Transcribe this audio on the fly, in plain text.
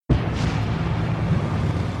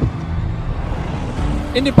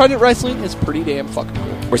Independent wrestling is pretty damn fucking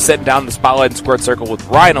cool. We're sitting down in the Spotlight and Squared Circle with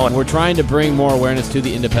Rhino. We're trying to bring more awareness to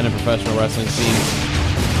the independent professional wrestling scene.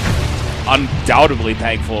 Undoubtedly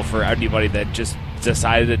thankful for anybody that just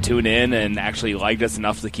decided to tune in and actually liked us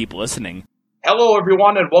enough to keep listening. Hello,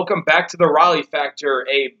 everyone, and welcome back to the Raleigh Factor,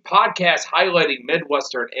 a podcast highlighting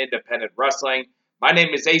Midwestern independent wrestling. My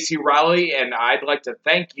name is AC Raleigh, and I'd like to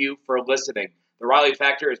thank you for listening. The Raleigh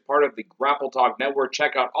Factor is part of the Grapple Talk Network.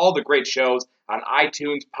 Check out all the great shows on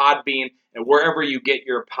iTunes, Podbean, and wherever you get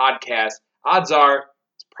your podcasts. Odds are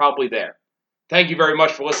it's probably there. Thank you very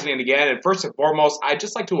much for listening again. And first and foremost, I'd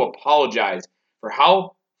just like to apologize for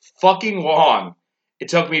how fucking long it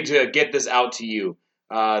took me to get this out to you.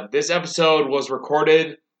 This episode was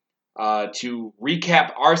recorded to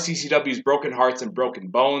recap RCCW's Broken Hearts and Broken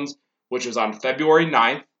Bones, which was on February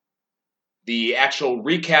 9th. The actual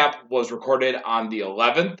recap was recorded on the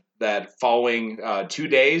 11th, that following 2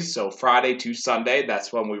 days, so Friday to Sunday.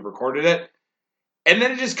 That's when we recorded it. And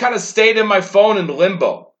then it just kind of stayed in my phone in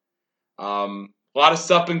limbo. A lot of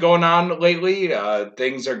stuff been going on lately.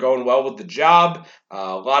 Things are going well with the job.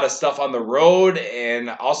 A lot of stuff on the road, and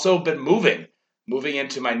also been moving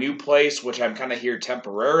into my new place, which I'm kind of here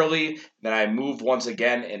temporarily. Then I move once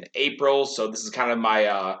again in April, so this is kind of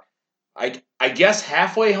my, I guess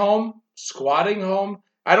halfway home, squatting home.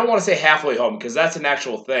 I don't want to say halfway home because that's an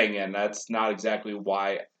actual thing, and that's not exactly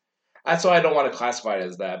why. That's why I don't want to classify it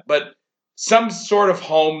as that. But some sort of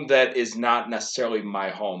home that is not necessarily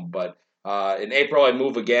my home, but in April, I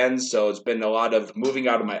move again, so it's been a lot of moving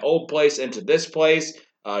out of my old place into this place,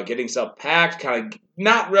 getting stuff packed, kind of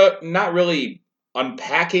not really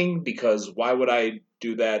unpacking, because why would I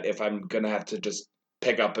do that if I'm going to have to just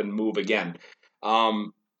pick up and move again?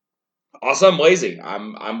 Also, I'm lazy.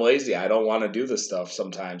 I'm lazy. I don't want to do this stuff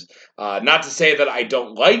sometimes. Not to say that I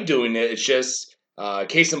don't like doing it. It's just,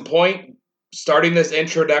 case in point, starting this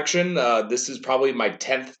introduction, this is probably my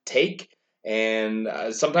 10th take. And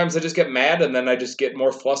sometimes I just get mad, and then I just get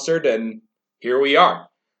more flustered, and here we are.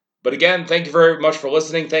 But again, thank you very much for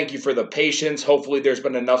listening. Thank you for the patience. Hopefully there's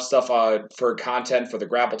been enough stuff for content for the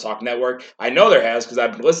Grapple Talk Network. I know there has, because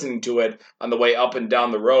I've been listening to it on the way up and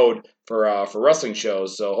down the road for wrestling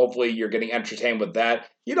shows. So hopefully you're getting entertained with that.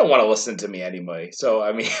 You don't want to listen to me anyway. So,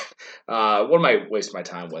 I mean, what am I wasting my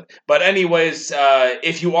time with? But anyways,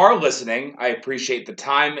 if you are listening, I appreciate the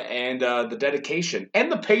time and the dedication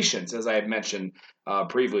and the patience, as I had mentioned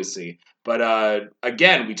previously. But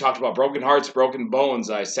again, we talked about Broken Hearts, Broken Bones.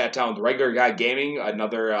 I sat down with Regular Guy Gaming,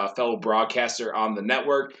 another fellow broadcaster on the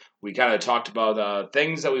network. We kind of talked about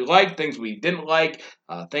things that we liked, things we didn't like,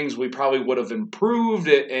 things we probably would have improved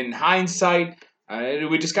in hindsight.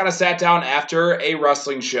 We just kind of sat down after a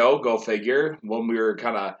wrestling show, go figure, when we were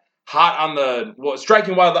kind of hot on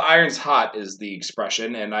striking while the iron's hot is the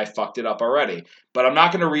expression, and I fucked it up already. But I'm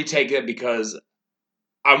not going to retake it because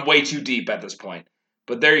I'm way too deep at this point.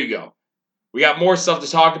 But there you go. We got more stuff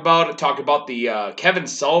to talk about. Talk about the Kevin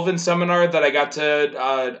Sullivan seminar that I got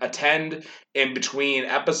to attend in between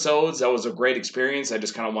episodes. That was a great experience. I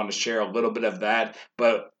just kind of want to share a little bit of that.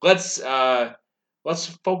 But let's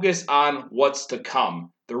focus on what's to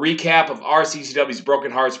come. The recap of RCCW's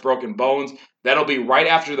Broken Hearts, Broken Bones. That'll be right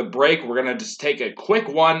after the break. We're going to just take a quick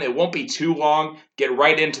one. It won't be too long. Get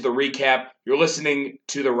right into the recap. You're listening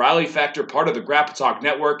to the Raleigh Factor, part of the Grapple Talk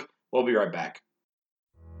Network. We'll be right back.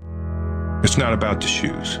 It's not about the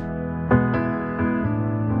shoes.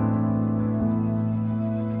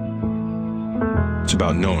 It's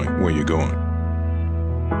about knowing where you're going,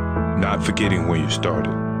 not forgetting where you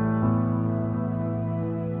started.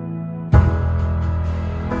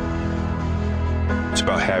 It's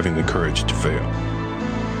about having the courage to fail,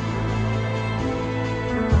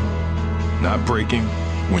 not breaking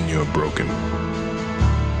when you're broken,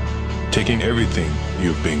 taking everything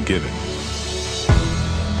you've been given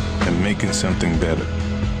and making something better.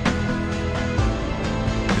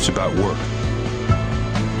 It's about work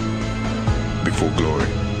before glory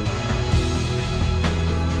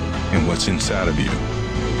and what's inside of you.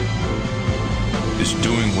 It's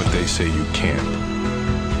doing what they say you can't.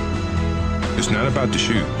 It's not about the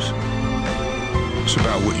shoes. It's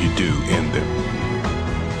about what you do in them.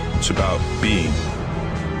 It's about being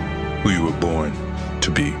who you were born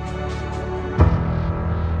to be.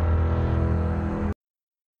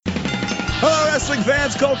 Wrestling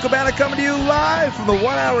fans, Colt Cabana coming to you live from the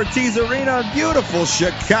 1 Hour Tease Arena in beautiful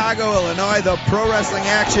Chicago, Illinois. The pro wrestling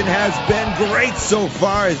action has been great so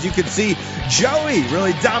far. As you can see, Joey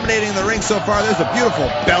really dominating the ring so far. There's a beautiful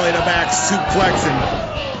belly-to-back suplex. And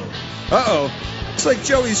Looks like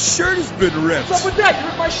Joey's shirt has been ripped. What's up with that? You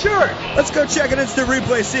ripped my shirt. Let's go check an instant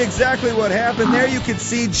replay, see exactly what happened. There you can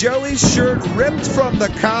see Joey's shirt ripped from the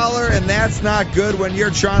collar, and that's not good when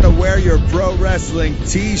you're trying to wear your pro wrestling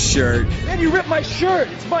t-shirt. Man, you ripped my shirt.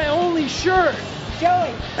 It's my only shirt.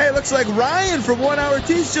 Joey. Hey, looks like Ryan from 1 Hour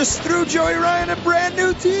Tees just threw Joey Ryan a brand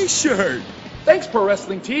new t-shirt. Thanks, Pro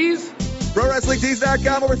Wrestling Tees.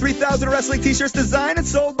 ProWrestlingTees.com, over 3,000 wrestling t-shirts designed and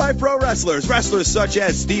sold by pro wrestlers. Wrestlers such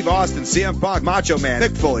as Steve Austin, CM Punk, Macho Man,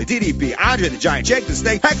 Mick Foley, DDP, Andre the Giant, Jake the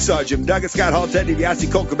Snake, Hacksaw Jim Duggan, Scott Hall, Ted DiBiase,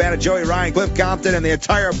 Colt Cabana, Joey Ryan, Cliff Compton, and the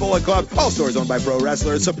entire Bullet Club. All stores owned by pro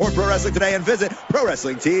wrestlers. Support pro wrestling today and visit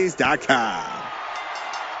ProWrestlingTees.com.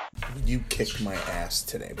 You kicked my ass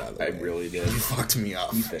today, by the way. I really did. You fucked me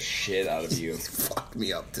up. Beat the shit out of you. You fucked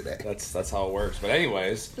me up today. That's how it works. But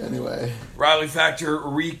anyways, Anyway. Riley Factor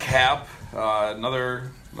recap.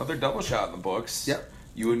 Another double shot in the books. Yep.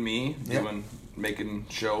 You and me Yep. making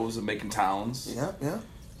shows and making towns. Yeah.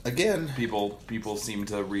 Again. People seem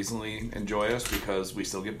to recently enjoy us because we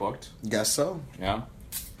still get booked. Guess so. Yeah.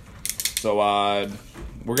 So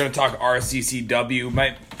we're gonna talk RCCW.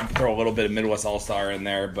 Might throw a little bit of Midwest All Star in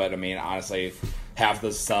there, but I mean honestly, half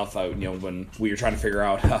the stuff when we were trying to figure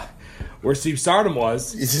out where Steve Stardom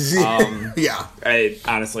was. Yeah. I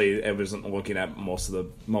wasn't looking at most of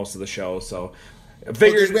the show, so I Because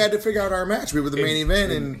figured we had to figure out our match. We were the main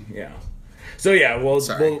event, and yeah. So yeah, we'll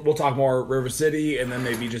talk more River City, and then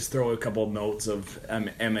maybe just throw a couple notes of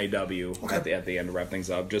MAW at the end to wrap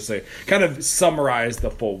things up, just to kind of summarize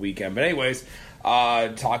the full weekend. But anyways,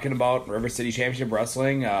 talking about River City Championship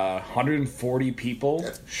Wrestling, 140 people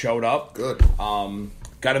showed up. Good.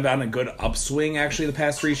 Got about a good upswing actually the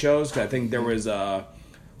past 3 shows. I think there was a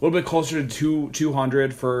little bit closer to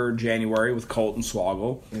 200 for January with Colt and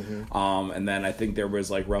Swoggle, and then I think there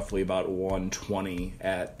was like roughly about 120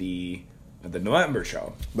 at the November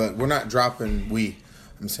show. But we're not dropping.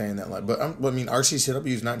 I'm saying that like, but RCCW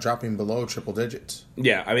is not dropping below triple digits.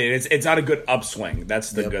 Yeah, I mean it's not a good upswing.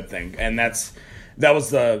 That's the good thing, and that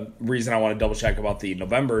was the reason I want to double check about the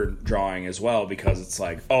November drawing as well, because it's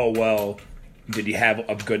like, oh well, did you have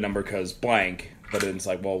a good number because blank? But then it's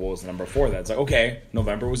like, well, what was the number before that? It's like, okay,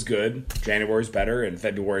 November was good, January's better, and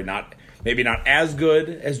February maybe not as good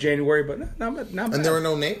as January, but not bad. And there were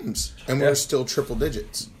no names, and we're still triple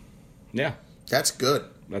digits. Yeah, that's good.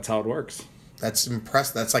 That's how it works. That's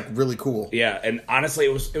impressive. That's like really cool. Yeah, and honestly,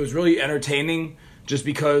 it was really entertaining just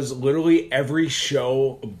because literally every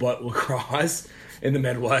show but lacrosse in the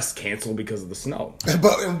Midwest canceled because of the snow.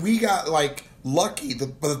 And we got like lucky. The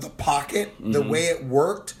pocket, the way it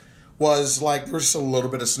worked was like there was just a little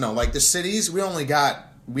bit of snow. Like the cities,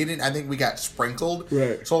 I think we got sprinkled.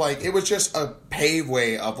 Right. So like it was just a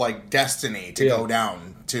paveway of like destiny to go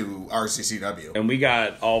down to RCCW. And we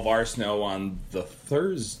got all of our snow on the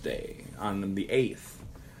Thursday, on the 8th.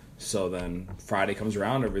 So then Friday comes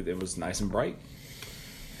around, everything was nice and bright.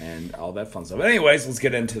 And all that fun stuff. But anyways, let's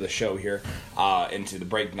get into the show here, into the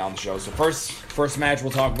breakdown of the show. So first match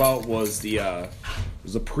we'll talk about was the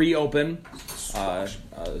pre-open,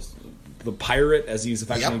 the Pirate, as he's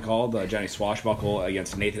affectionately called, Johnny Swashbuckle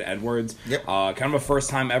against Nathan Edwards. Yep. Kind of a first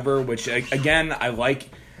time ever, which again I like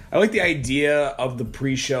the idea of the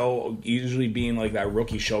pre-show usually being like that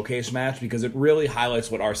rookie showcase match, because it really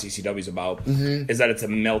highlights what RCCW is about, is that it's a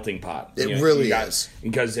melting pot. It really is.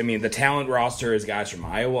 Because, I mean, the talent roster is guys from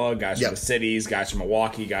Iowa, guys from the cities, guys from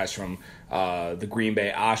Milwaukee, guys from the Green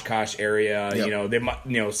Bay, Oshkosh area.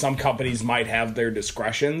 Yep. Some companies might have their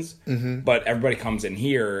discretions, but everybody comes in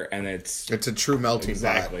here, and it's a true melting pot.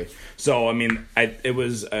 Exactly. So, I mean, it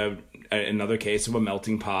was another case of a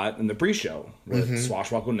melting pot in the pre-show with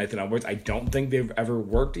Swashbuckle and Nathan Edwards. I don't think they've ever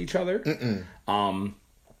worked each other.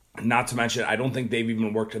 Not to mention, I don't think they've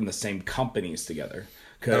even worked in the same companies together.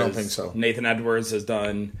 I don't think so. Nathan Edwards has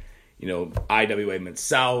done, IWA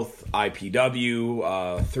Mid-South, IPW,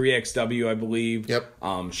 3XW, I believe. Yep.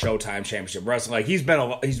 Showtime Championship Wrestling. Like, he's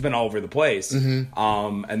been all over the place. And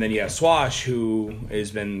then you have Swash, who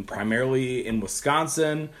has been primarily in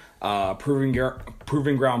Wisconsin, Proving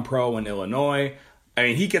Ground Pro in Illinois. I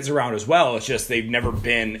mean, he gets around as well. It's just they've never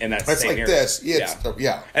been in that same area. It's like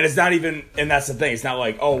this. And it's not even, and that's the thing. It's not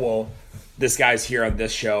like, oh, well, this guy's here on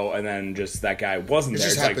this show, and then just that guy wasn't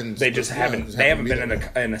there. They haven't been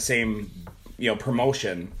in the same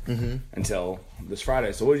promotion until this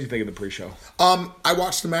Friday. So what did you think of the pre-show? I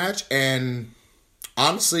watched the match, and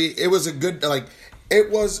honestly, it was a good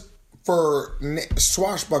it was for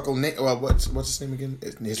Swashbuckle. What's his name again?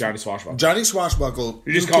 Johnny Swashbuckle. Johnny Swashbuckle.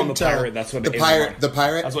 You just call him the Pirate. That's what the Pirate.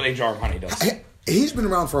 That's what HR Honey does. He's been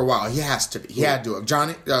around for a while. He has to be. He had to have.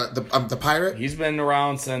 Johnny, the pirate. He's been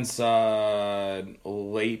around since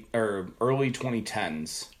late or early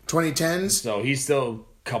 2010s. 2010s. So he's still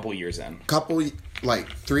a couple years in. Couple,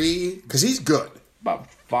 like 3, because he's good.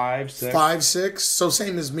 About 5, 6. 5, 6. So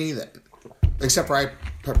same as me then. Except for I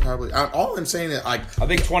probably. All I'm saying is like. I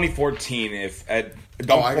think 2014.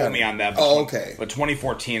 Don't quote me on that. But okay. But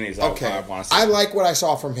 2014 is okay. I want to say. I like what I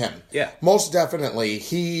saw from him. Yeah. Most definitely,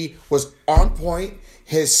 he was on point.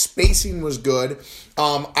 His spacing was good.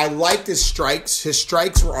 I liked his strikes. His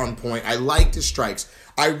strikes were on point. I liked his strikes.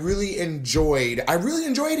 I really enjoyed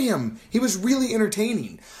him. He was really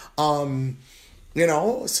entertaining. So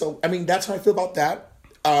I mean that's how I feel about that.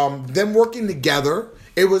 Them working together,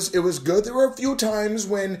 it was good. There were a few times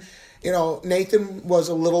when, Nathan was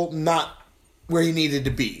a little not where he needed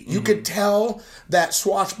to be. You could tell that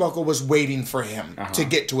Swashbuckle was waiting for him to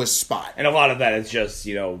get to his spot. And a lot of that is just,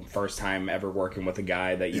 first time ever working with a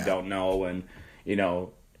guy that you don't know. And,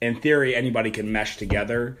 in theory, anybody can mesh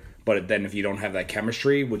together. But then if you don't have that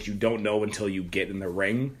chemistry, which you don't know until you get in the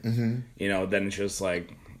ring, then it's just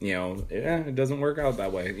like, it doesn't work out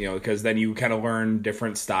that way. Because then you kind of learn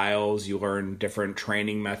different styles. You learn different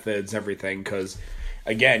training methods, everything. Because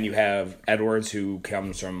again, you have Edwards, who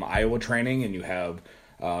comes from Iowa training, and you have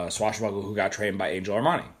Swashbuckle, who got trained by Angel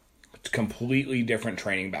Armani. It's completely different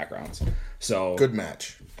training backgrounds. So good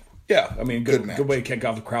match. Yeah, I mean, good way to kick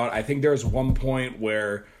off the crowd. I think there was one point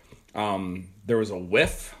where there was a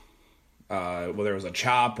whiff, where there was a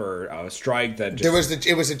chop or a strike that just,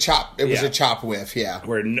 it was a chop. It was a chop whiff. Yeah,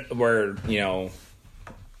 where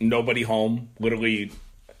nobody home literally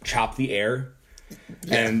chopped the air.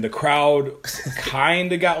 Yeah. And the crowd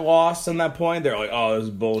kind of got lost in that point. They're like, oh, this is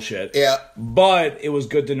bullshit. Yeah. But it was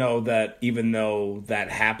good to know that even though that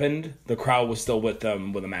happened, the crowd was still with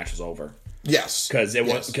them when the match was over. Yes. Because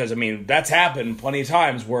I mean, that's happened plenty of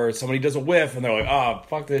times where somebody does a whiff and they're like, oh,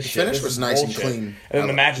 fuck this shit. The finish was nice bullshit. And clean. And then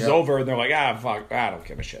the match is over and they're like, fuck, I don't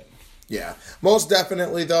give a shit. Yeah. Most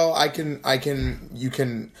definitely, though, you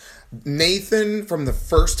can, Nathan, from the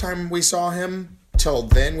first time we saw him till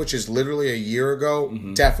then, which is literally a year ago,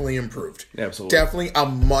 definitely improved. Absolutely. Definitely a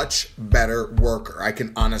much better worker. I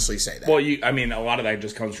can honestly say that. Well, a lot of that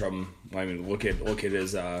just comes from, look at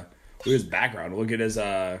his background. Look at his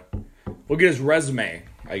resume,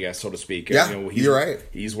 I guess, so to speak. Yeah, you're right.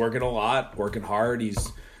 He's working a lot, working hard.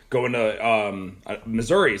 He's going to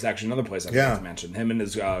Missouri is actually another place I forgot to mention. Him and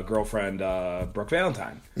his girlfriend, Brooke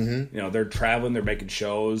Valentine. Mm-hmm. They're traveling. They're making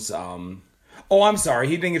shows. Oh, I'm sorry.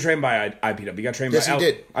 He didn't get trained by IPW. He got trained by Yes, he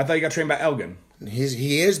did. I thought he got trained by Elgin.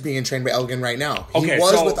 He is being trained by Elgin right now. Okay, he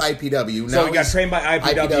was with IPW. Now so he got trained by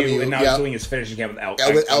IPW and now he's doing his finishing camp with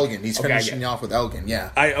Elgin. With Elgin. He's finishing off with Elgin,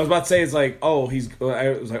 yeah. I was about to say, he's going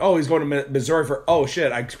to Missouri for, oh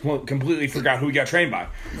shit, I completely forgot who he got trained by.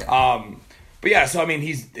 Yeah. But yeah, so I mean,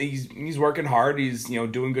 he's working hard. He's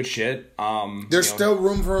doing good shit. There's still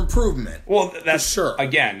room for improvement. Well, that's for sure.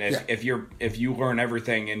 Again, if you learn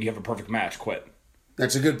everything and you have a perfect match, quit.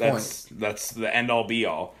 That's a good point. That's the end all be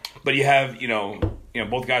all. But you have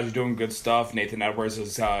both guys are doing good stuff. Nathan Edwards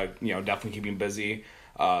is definitely keeping busy.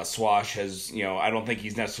 Swash has I don't think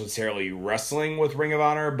he's necessarily wrestling with Ring of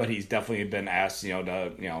Honor, but he's definitely been asked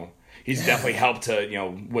he's definitely helped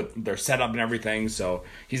to, with their setup and everything. So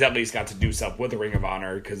he's at least got to do stuff with the Ring of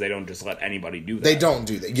Honor because they don't just let anybody do that. They don't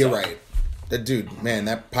do that. You're right. That dude, man,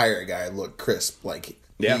 that pirate guy looked crisp. Like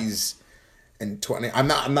he's in 20. I'm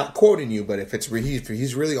not quoting you, but if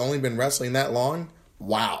he's really only been wrestling that long,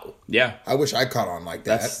 wow. Yeah. I wish I caught on like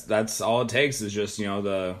that. That's all it takes is just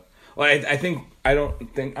the. Well, I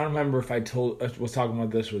don't remember if I was talking about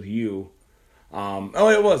this with you.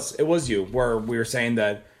 It was you where we were saying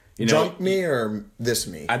that. Drunk me or this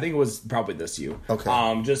me? I think it was probably this you. Okay.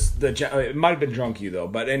 It might have been drunk you though,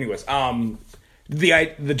 but anyways,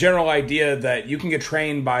 the general idea that you can get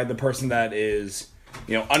trained by the person that is,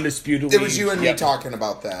 undisputedly. It was you and me talking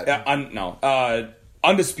about that.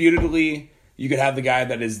 Undisputedly, you could have the guy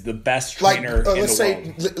that is the best trainer in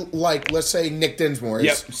the world. Let's say Nick Dinsmore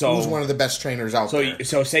who's one of the best trainers out there.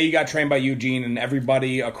 So say you got trained by Eugene, and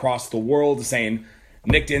everybody across the world is saying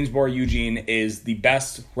Nick Dinsmore, Eugene, is the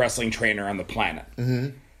best wrestling trainer on the planet.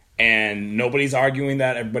 Mm-hmm. And nobody's arguing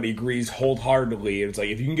that. Everybody agrees wholeheartedly. It's like,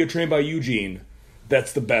 if you can get trained by Eugene,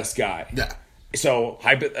 that's the best guy. Yeah. So,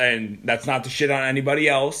 and that's not to shit on anybody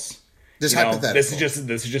else. Hypothetical. This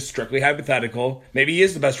is just strictly hypothetical. Maybe he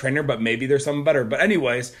is the best trainer, but maybe there's someone better. But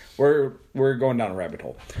anyways, we're going down a rabbit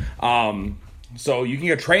hole. So you can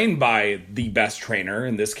get trained by the best trainer,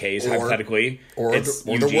 in this case, hypothetically. Or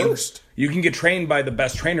the worst. You can get trained by the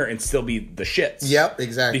best trainer and still be the shits. Yep,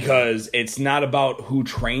 exactly. Because it's not about who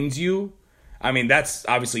trains you. I mean, that's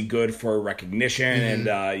obviously good for recognition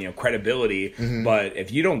and credibility. But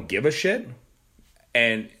if you don't give a shit,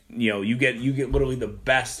 and you get literally the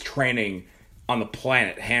best training on the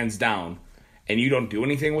planet, hands down, and you don't do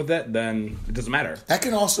anything with it, then it doesn't matter. That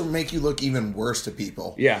can also make you look even worse to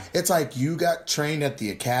people. Yeah. It's like you got trained at the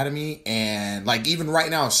academy, and like even right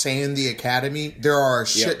now saying the academy, there are a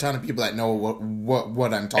shit ton of people that know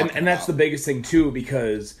what I'm talking about. And that's the biggest thing too,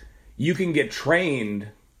 because you can get trained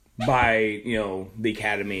by the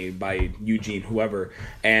academy, by Eugene, whoever,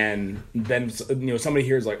 and then somebody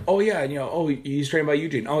here is like, oh yeah, he's trained by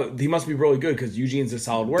Eugene, oh he must be really good because Eugene's a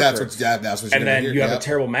solid worker. That's what you're and then hear. You have a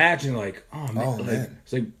terrible match and like, oh man.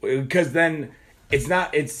 It's like, because then it's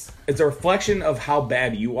a reflection of how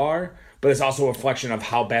bad you are, but it's also a reflection of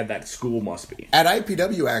how bad that school must be. At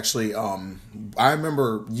IPW, actually, I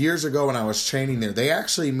remember years ago when I was training there, they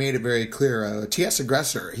actually made it very clear. TS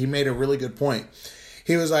Aggressor, he made a really good point.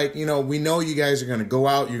 He was like, we know you guys are going to go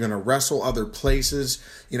out, you're going to wrestle other places,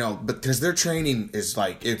 but because their training is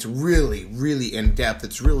like, it's really, really in depth.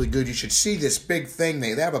 It's really good. You should see this big thing. They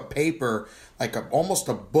have a paper, like almost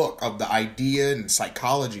a book of the idea and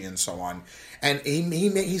psychology and so on. And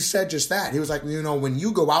he said just that. He was like, when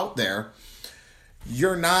you go out there,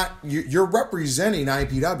 you're representing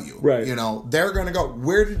IPW. Right. They're going to go,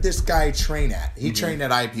 where did this guy train at? He trained at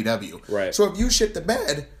IPW. Right. So if you shit the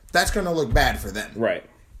bed, that's going to look bad for them. Right.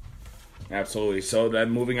 Absolutely. So then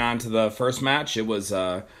moving on to the first match, it was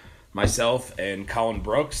myself and Colin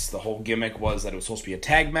Brooks. The whole gimmick was that it was supposed to be a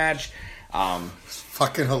tag match.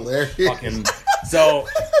 Fucking hilarious.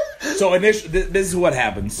 So initially, this is what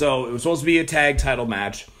happened. So it was supposed to be a tag title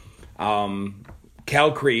match.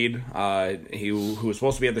 Cal Creed, who was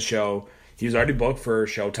supposed to be at the show, he was already booked for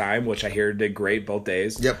Showtime, which I hear did great both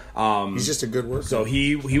days. Yep. He's just a good worker. So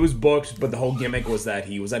he was booked, but the whole gimmick was that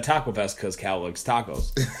he was at Taco Fest because Cal likes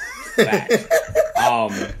tacos. Fact.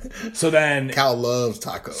 So then Cal loves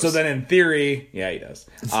tacos. So then in theory, yeah, he does.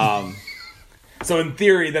 So in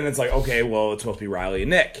theory, then it's like, okay, well, it's supposed to be Riley and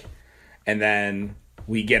Nick. And then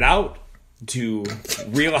we get out to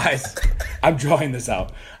realize I'm drawing this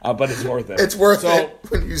out, but it's worth it. It's worth it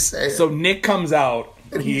when you say it. So Nick comes out.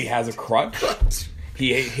 He has a crutch.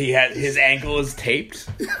 He had his ankle is taped.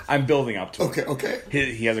 I'm building up to it. Okay.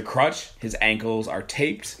 He has a crutch. His ankles are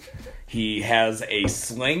taped. He has a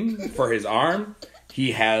sling for his arm.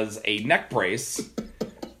 He has a neck brace.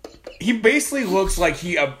 He basically looks like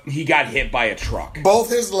he got hit by a truck. Both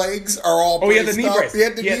his legs are all he had the knee brace. He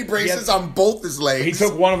had the knee braces on both his legs. He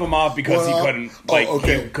took one of them off because he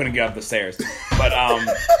couldn't get up the stairs. But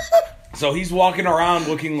so he's walking around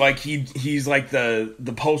looking like he's like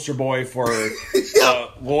the poster boy for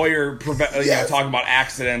lawyer talking about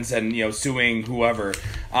accidents and suing whoever.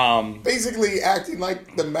 Basically acting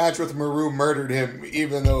like the match with Maru murdered him,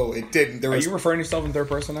 even though it didn't. Are you referring to yourself in third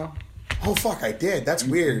person now? Oh fuck! I did. That's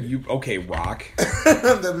weird. Okay, Rock?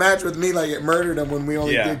 The match with me, like it murdered him when we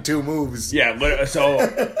only did 2 moves. Yeah.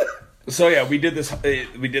 So yeah, we did this.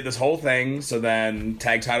 We did this whole thing. So then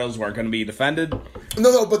tag titles weren't going to be defended.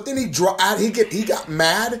 No. But then he got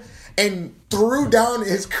mad and threw down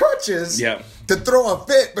his crutches. Yeah. To throw a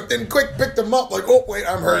fit, but then quick picked him up like, oh wait,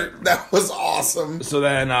 I'm hurt. Right. That was awesome. So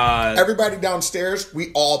then everybody downstairs,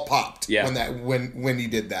 we all popped. Yeah. When he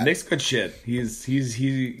did that. Nick's good shit. He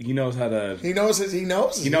knows how to. He knows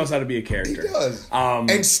how to be a character. He does.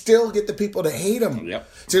 And still get the people to hate him. Yep.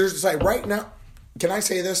 So there's just like right now. Can I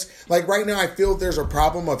say this? Like right now, I feel there's a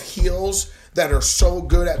problem of heels that are so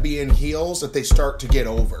good at being heels that they start to get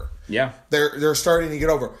over. Yeah. They're starting to get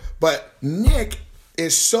over. But Nick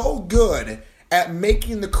is so good at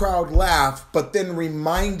making the crowd laugh, but then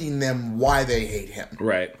reminding them why they hate him.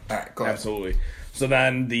 Right. All right, go ahead. Absolutely. So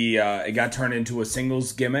then it got turned into a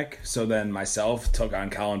singles gimmick. So then myself took on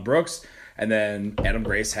Colin Brooks, and then Adam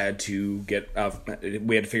Grace had to get.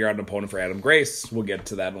 We had to figure out an opponent for Adam Grace. We'll get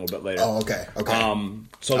to that a little bit later. Oh, okay.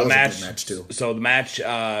 So that the was match. A good match too. So the match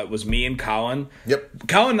was me and Colin. Yep.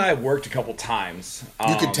 Colin and I have worked a couple times.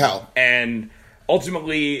 You could tell. And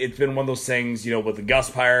ultimately, it's been one of those things, with the Gus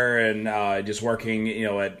Pyre and just working,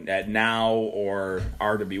 at Now or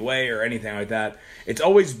RWA or anything like that. It's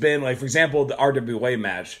always been, like, for example, the RWA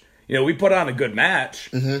match. We put on a good match,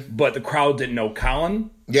 but the crowd didn't know Colin.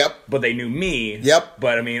 Yep. But they knew me. Yep.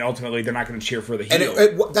 But, I mean, ultimately, they're not going to cheer for the heel.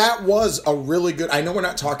 And that was a really good... I know we're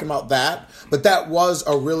not talking about that, but that was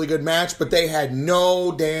a really good match, but they had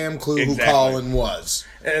no damn clue who Colin was.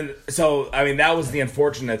 And so, I mean, that was the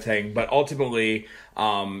unfortunate thing. But ultimately,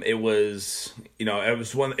 it was, it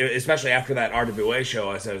was one... Especially after that RWA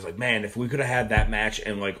show, I was like, man, if we could have had that match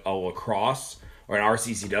in, like, a lacrosse or an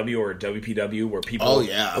RCCW or a WPW where people... Oh,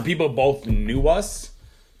 yeah. Where people both knew us...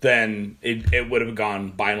 then it would have gone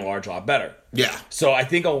by and large a lot better. Yeah. So I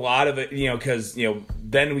think a lot of it, because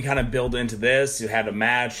then we kind of build into this. You had a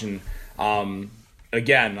match, and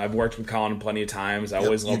again, I've worked with Colin plenty of times. I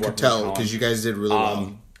always love working with Colin. You could tell because you guys did really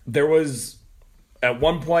well. There was at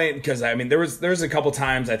one point, because there was a couple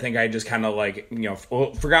times I think I just kind of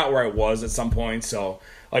forgot where I was at some point. So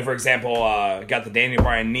like for example, got the Daniel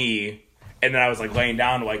Bryan knee, and then I was like laying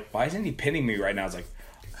down like, why isn't he pinning me right now? I was like,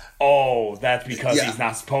 oh, that's because he's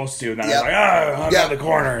not supposed to. And then I was like, I'm in the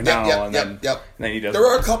corner now. And then he does. There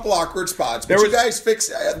were a couple awkward spots, but you guys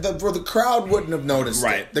fixed where the crowd wouldn't have noticed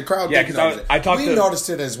it. The crowd didn't notice it. We noticed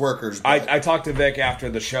it as workers. I talked to Vic after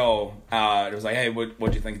the show. It was like, hey,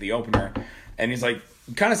 what'd you think of the opener? And he's like,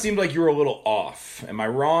 kind of seemed like you were a little off. Am I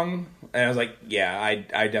wrong? And I was like, yeah,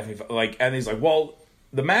 I definitely and he's like, well,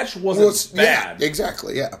 the match wasn't bad. Yeah,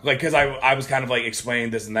 exactly, yeah. Like, because I was kind of like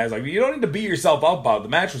explaining this and that. I was like, you don't need to beat yourself up about it. The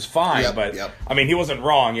match was fine, I mean, he wasn't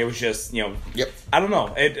wrong. It was just, I don't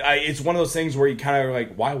know. It's one of those things where you kind of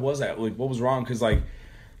like, why was that? Like, what was wrong? Because, like,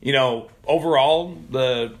 overall,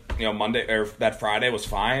 the, Monday or that Friday was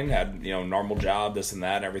fine. Had, normal job, this and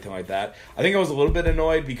that, and everything like that. I think I was a little bit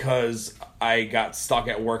annoyed because I got stuck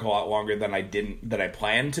at work a lot longer than I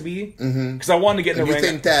planned to be. Because I wanted to get in the ring.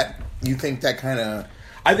 You think that kind of...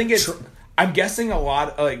 I think it's... I'm guessing a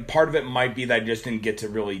lot... Like, part of it might be that I just didn't get to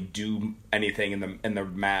really do anything in the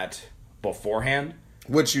mat beforehand.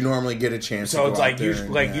 Which you normally get a chance to So it's like,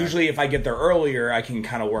 usually if I get there earlier, I can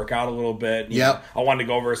kind of work out a little bit. I wanted to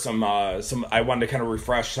go over some... I wanted to kind of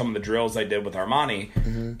refresh some of the drills I did with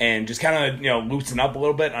Armani. And just kind of, loosen up a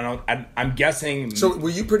little bit. I'm guessing... So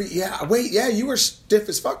were you pretty... Yeah, wait, yeah, you were stiff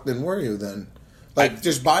as fuck then, were you then? Like,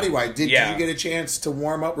 just body-wise. Did you get a chance to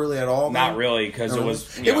warm up really at all? Not really, because it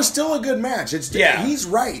was... It was still a good match. He's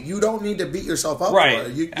right. You don't need to beat yourself up right.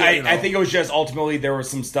 for it. I think it was just, ultimately, there was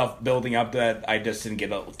some stuff building up that I just didn't get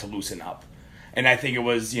to loosen up. And I think it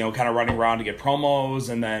was, kind of running around to get promos,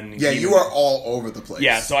 and then... Yeah, you are all over the place.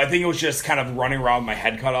 Yeah, so I think it was just kind of running around with my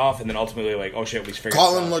head cut off, and then ultimately, like, oh shit, we figured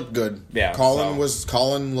Colin looked good. Yeah. Colin looked...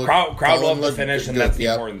 Crowd loved the finish, and that's the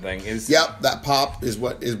important thing. That pop is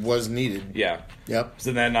what was needed. Yeah. Yep.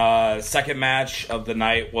 So then, second match of the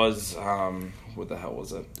night was... what the hell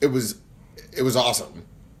was it? It was awesome.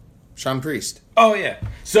 Sean Priest. Oh, yeah.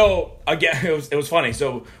 So, again, it was funny.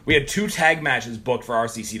 So, we had 2 tag matches booked for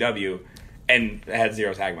RCCW, and it had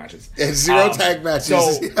 0 tag matches. Tag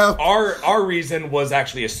matches. So our reason was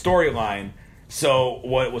actually a storyline. So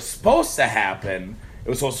what was supposed to happen? It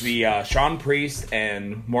was supposed to be Sean Priest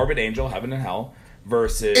and Morbid Angel, Heaven and Hell,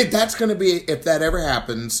 versus. If that ever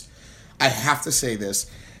happens, I have to say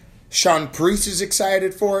this: Sean Priest is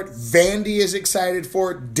excited for it. Vandy is excited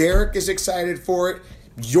for it. Derek is excited for it.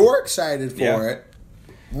 You're excited for it.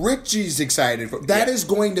 Richie's excited for it. That is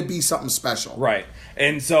going to be something special, right?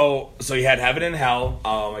 And so you had Heaven and Hell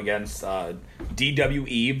against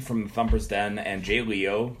DWE from Thumper's Den and Jay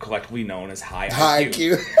Leo, collectively known as High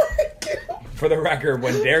IQ. For the record,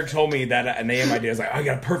 when Derek told me that a name idea, I was like, I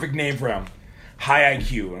got a perfect name for him, High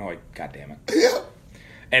IQ, and I'm like, God damn it. Yeah.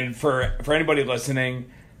 And for anybody listening,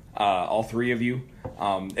 all 3 of you,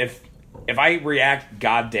 if I react,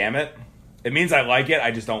 God damn it. It means I like it. I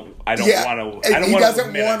just don't. I don't want to. He doesn't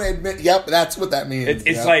want to admit. Yep, that's what that means.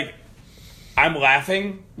 It's like I'm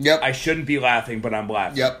laughing. Yep. I shouldn't be laughing, but I'm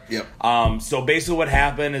laughing. Yep. So basically, what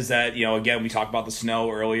happened is that again we talked about the snow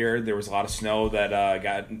earlier. There was a lot of snow that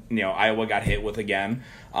got Iowa got hit with again.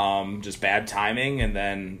 Just bad timing, and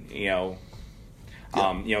then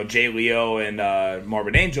Jay Leo and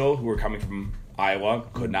Morbid Angel, who were coming from Iowa,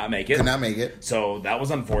 could not make it. So that was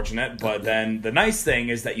unfortunate. But then the nice thing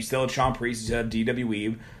is that you still had Sean Priest, you still had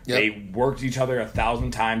DWE. Yep. They worked each other 1,000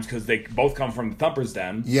 times because they both come from Thumper's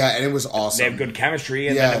Den. Yeah, and it was awesome. They have good chemistry,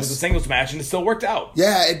 and then it was a singles match, and it still worked out.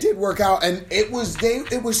 Yeah, it did work out, and it was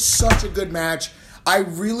such a good match. I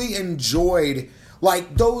really enjoyed,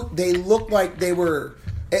 though they looked like they were.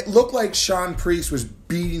 It looked like Sean Priest was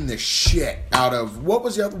beating the shit out of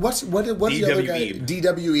what's the other guy?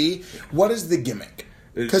 DWE. What is the gimmick?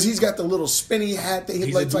 Because he's got the little spinny hat that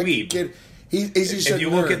he's like a kid. He's just if you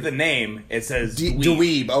look at the name, it says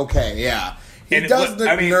Dweeb. Okay, yeah. He does the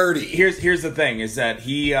nerdy. Here's the thing: is that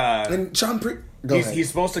he and Sean Priest. He's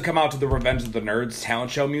supposed to come out to the Revenge of the Nerds talent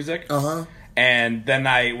show music. And then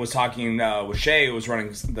I was talking with Shay, who was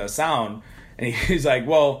running the sound, and he's like,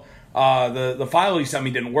 "Well." The file you sent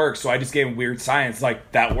me didn't work, so I just gave him weird science.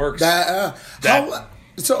 Like, that works.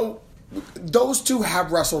 So, those 2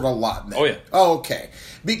 have wrestled a lot then. Oh, yeah. Oh, okay.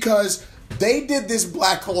 Because they did this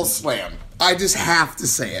Black Hole Slam. I just have to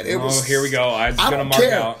say it. Here we go. I'm just going to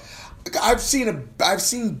mark out. I've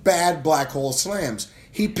seen bad Black Hole Slams.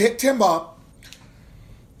 He picked him up,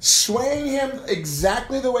 swaying him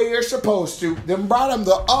exactly the way you're supposed to, then brought him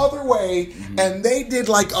the other way, and they did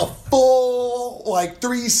like a full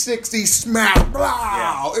 360 smack.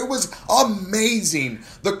 Wow. It was amazing.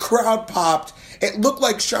 The crowd popped. It looked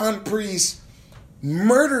like Sean Priest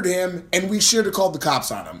murdered him, and we should have called the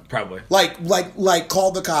cops on him. Probably. Like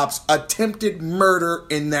called the cops. Attempted murder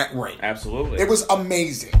in that ring. Absolutely. It was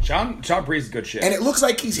amazing. Sean Priest is good shit. And it looks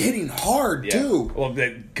like he's hitting hard, too. Well,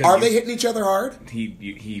 are they hitting each other hard?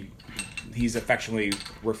 He's affectionately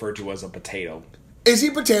referred to as a potato. Is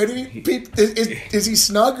he potatoing? Is he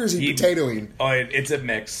snug or is he potatoing? Oh, it's a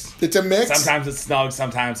mix. It's a mix? Sometimes it's snug,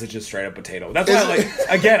 sometimes it's just straight up potato. That's why,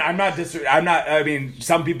 again, I mean,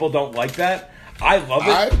 some people don't like that. I love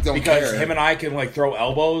it because him and I can throw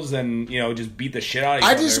elbows and just beat the shit out of each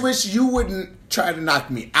other. I just wish you wouldn't try to knock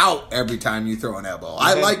me out every time you throw an elbow.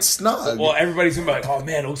 I like snug. Well, everybody's gonna be like, "Oh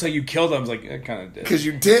man, it looks like you killed him." I was like, "I kind of did." Because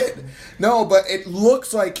you did. No, but it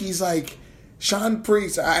looks like he's like Sean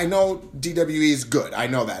Priest. I know DWE is good. I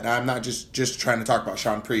know that. I'm not just trying to talk about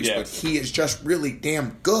Sean Priest, but he is just really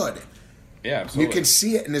damn good. Yeah, absolutely. You can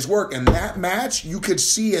see it in his work. And that match, you could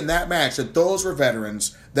see in that match that those were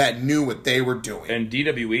veterans that knew what they were doing. And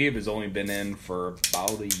DWE has only been in for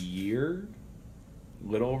about a year,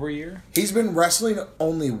 little over a year. He's been wrestling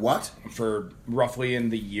only what? For roughly in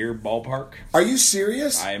the year ballpark. Are you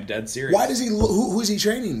serious? I am dead serious. Why does he? Who's he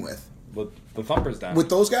training with? With the Thumpers down. With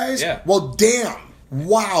those guys? Yeah. Well, damn.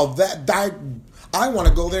 Wow. I want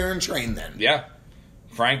to go there and train then. Yeah.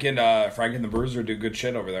 Frank and the Bruiser do good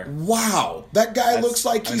shit over there. Wow, that guy looks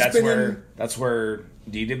like That's where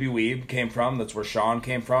DWE came from. That's where Sean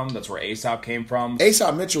came from. That's where Aesop came from.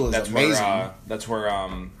 Aesop Mitchell is amazing. That's where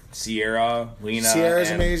Sierra, Lena, Sierra's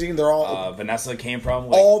and, amazing. They're all Vanessa came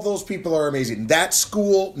from. All those people are amazing. That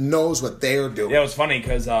school knows what they are doing. Yeah, it was funny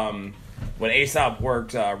because when Aesop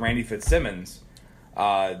worked Randy Fitzsimmons,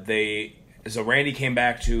 So Randy came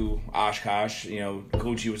back to Oshkosh.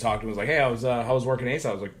 Gucci was talking to him. Was like, "Hey, I was working Ace."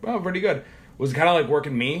 I was like, "Oh, pretty good." It was kind of like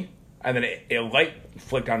working me, and then it light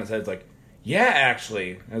flicked on his head. It's like, "Yeah,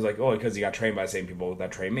 actually." And I was like, "Oh, because he got trained by the same people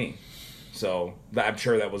that trained me." So I'm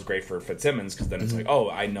sure that was great for Fitzsimmons because then it's like, "Oh,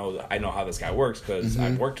 I know how this guy works because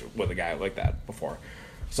I've worked with a guy like that before."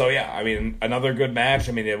 So yeah, I mean, another good match.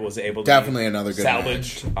 I mean, it was able to definitely another good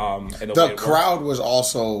salvage. Match. The crowd was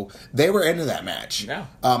also they were into that match. Yeah.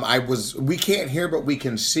 We can't hear, but we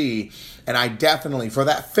can see, and I definitely for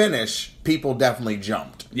that finish, people definitely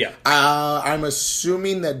jumped. Yeah. I'm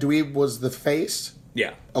assuming that Dweeb was the face.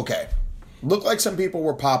 Yeah. Okay. Looked like some people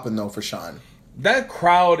were popping though for Sean. That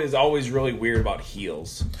crowd is always really weird about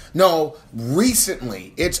heels. No,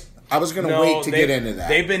 recently I was going to wait to get into that.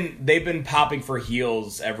 They've been popping for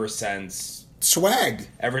heels ever since Swag.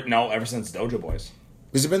 Ever since Dojo Boys.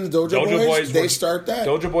 Has it been the Dojo Boys? They start that?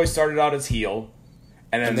 Dojo Boys started out as heel,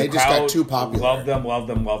 and then they just got too popular.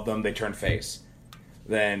 Loved them. They turned face.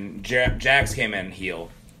 Then Jax came in heel.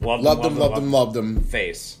 Loved them.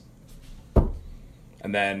 Face.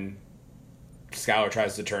 And then Skylar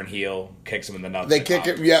tries to turn heel, kicks him in the nuts. They kick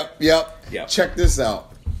it. Yep. Check this out.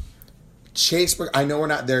 I know we're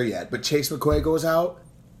not there yet, but Chase McCoy goes out.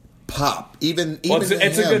 Pop. It's a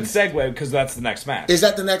good segue because that's the next match. Is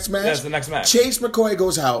that the next match? That's the next match. Chase McCoy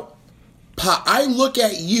goes out. Pop. I look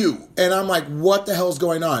at you and I'm like, what the hell's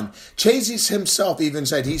going on? Chase himself even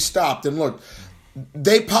said he stopped and looked.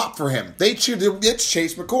 They popped for him. They cheered. It's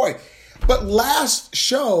Chase McCoy. But last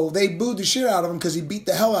show, they booed the shit out of him because he beat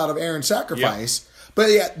the hell out of Aaron Sacrifice. Yep.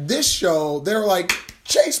 But yeah, this show, they're like,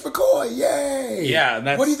 Chase McCoy, yay!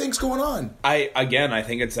 Yeah, what do you think's going on? I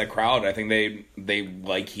think it's that crowd. I think they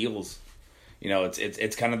like heels.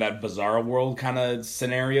 It's kind of that bizarre world kind of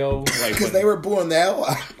scenario. Because they were booing the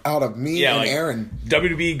hell out of me and Aaron.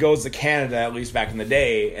 WWE goes to Canada, at least back in the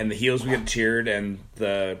day, and the heels would get cheered and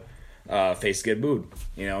the face get booed.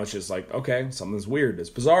 It's just like, okay, something's weird. It's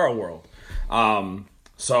bizarre world.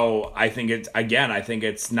 So I think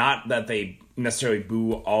it's not that they necessarily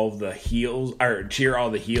boo all the heels or cheer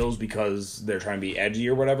all the heels because they're trying to be edgy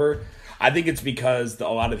or whatever. I think it's because a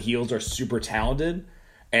lot of heels are super talented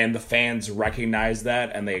and the fans recognize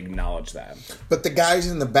that and they acknowledge that. But the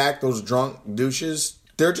guys in the back, those drunk douches,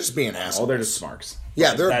 they're just being assholes. Oh, they're just smarks.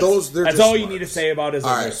 Yeah, they're that's just all smarks. you need to say about it is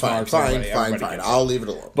they're fine. smarks. I'll leave it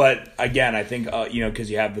alone. But again, I think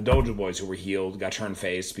because you have the Dojo Boys who were healed, got turned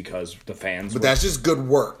face because the fans. But that's just good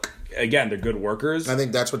work. Again, they're good workers. I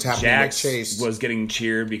think that's what's happening with Chase. Was getting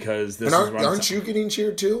cheered because this. And aren't you getting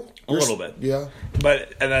cheered too? A little bit, yeah.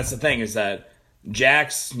 And that's the thing is that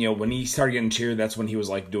Jax, when he started getting cheered, that's when he was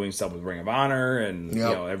like doing stuff with Ring of Honor and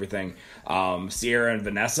everything. Sierra and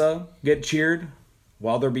Vanessa get cheered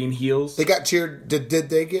while they're being heels. They got cheered. Did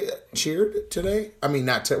they get cheered today? I mean,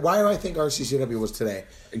 not today. Why do I think RCCW was today?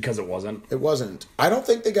 Because it wasn't. It wasn't. I don't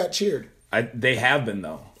think they got cheered. They have been,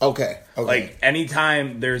 though. Okay. Like,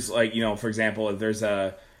 anytime there's, like, for example, if there's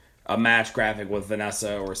a match graphic with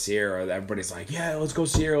Vanessa or Sierra, everybody's like, yeah, let's go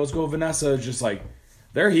Sierra, let's go Vanessa. It's just like,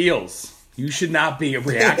 they're heels. You should not be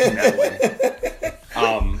reacting that way.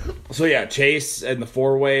 So, yeah, Chase and the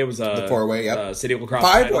 4-way was the 4-way, yep. City of Lacrosse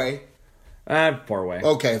 5-way. 4-way.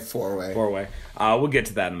 Okay, 4-way. 4-way. We'll get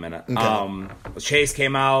to that in a minute. Okay. Chase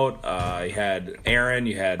came out. You had Aaron.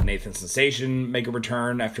 You had Nathan Sensation make a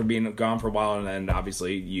return after being gone for a while. And then,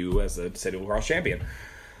 obviously, you as the City of Lacrosse champion.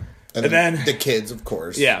 And then the kids, of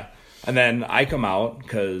course. Yeah. And then I come out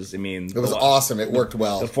because, it was awesome. It worked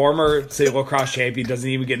well. The former City of Lacrosse champion doesn't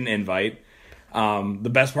even get an invite. The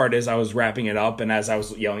best part is I was wrapping it up, and as I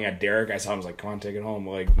was yelling at Derek, I saw him, I was like, come on, take it home.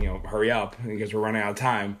 Like, hurry up because we're running out of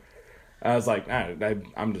time. I was like,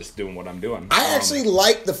 I'm just doing what I'm doing. I actually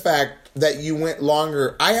like the fact that you went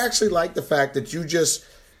longer. I actually like the fact that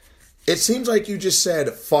it seems like you just said,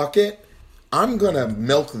 fuck it. I'm going to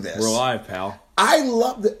milk this. We're live, pal. I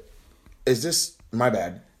love that. Is this, my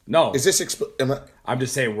bad. No. Is this, I'm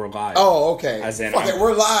just saying we're live. Oh, okay. As in, fuck it,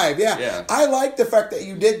 we're live. Yeah. Yeah. I like the fact that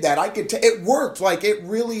you did that. It worked. Like,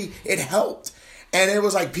 it helped. And it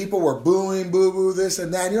was like people were booing, boo-boo, this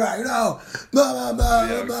and that. And you're like, no, blah, blah, blah,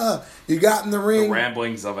 yeah. blah. You got in the ring. The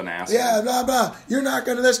ramblings of an asshole. Yeah, blah, blah. You're not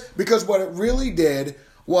going to this. Because what it really did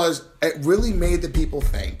was it really made the people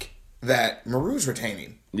think that Maru's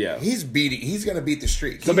retaining. Yeah. He's going to beat the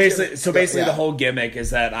streak. So basically the whole gimmick is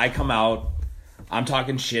that I come out, I'm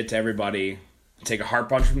talking shit to everybody, take a heart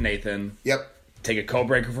punch from Nathan. Yep. Take a code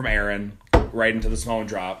breaker from Aaron. Right into the Samoan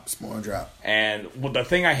drop. And the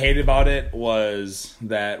thing I hated about it was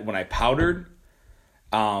that when I powdered,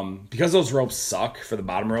 because those ropes suck for the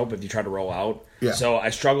bottom rope if you try to roll out. Yeah. So I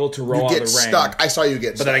struggled to roll out of the ring. You get stuck. I saw you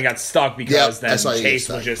get stuck. But then I got stuck because then Chase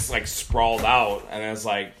was just like sprawled out. And I was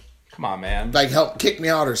like, come on, man. Like, help kick me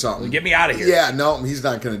out or something. Get me out of here. Yeah, no, he's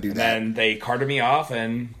not going to do that. And they carted me off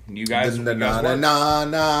and you guys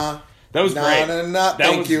Nah. That was great.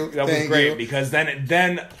 Thank you. That was great because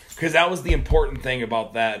because that was the important thing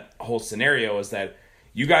about that whole scenario is that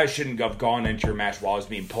you guys shouldn't have gone into your match while I was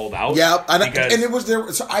being pulled out. Yeah, and it was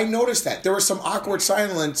there. So I noticed that there was some awkward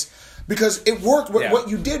silence because it worked. What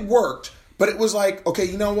you did worked, but it was like, okay,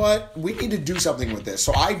 you know what? We need to do something with this.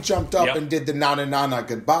 So I jumped up and did the na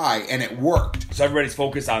goodbye, and it worked. So everybody's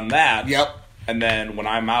focused on that. Yep. And then when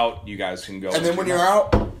I'm out, you guys can go. And then when you're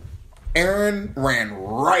out, Aaron ran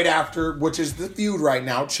right after, which is the feud right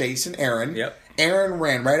now, Chase and Aaron. Yep. Aaron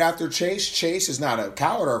ran right after Chase. Chase is not a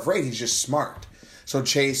coward or afraid. He's just smart. So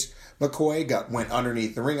Chase McCoy went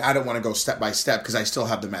underneath the ring. I don't want to go step by step because I still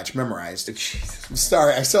have the match memorized. I'm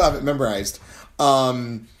sorry, I still have it memorized.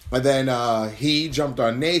 And then he jumped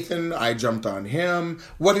on Nathan. I jumped on him.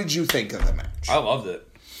 What did you think of the match? I loved it.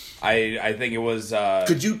 I think it was...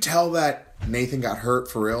 Could you tell that Nathan got hurt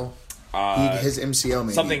for real? His MCL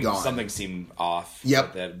may be gone. Something seemed off.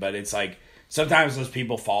 Yep. With it, but it's like... Sometimes those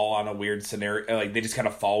people fall on a weird scenario, like they just kind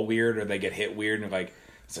of fall weird or they get hit weird, and like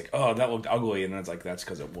it's like, oh, that looked ugly, and then it's like that's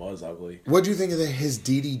because it was ugly. What do you think of his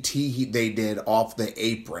DDT they did off the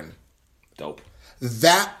apron? Dope.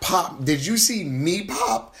 That pop. Did you see me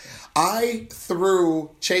pop? I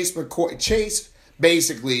threw Chase McCoy. Chase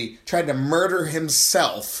basically tried to murder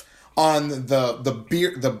himself on the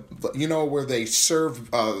beer. You know where they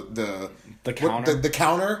serve the counter. The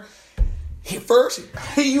counter. He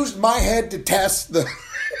used my head to test the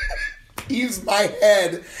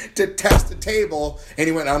table, and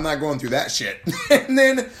he went, I'm not going through that shit. And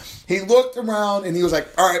then he looked around, and he was like,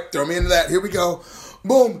 all right, throw me into that. Here we go.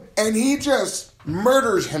 Boom. And he just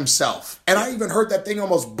murders himself. And I even heard that thing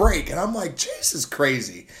almost break, and I'm like, Chase is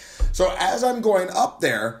crazy. So as I'm going up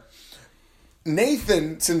there,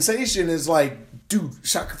 Nathan Sensation is like, dude,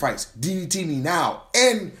 sacrifice, DDT me now.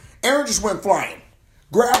 And Aaron just went flying.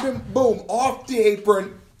 Grabbed him, boom, off the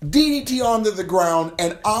apron, DDT onto the ground,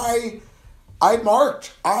 and I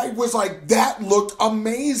marked. I was like, that looked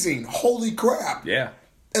amazing. Holy crap. Yeah.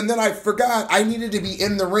 And then I forgot I needed to be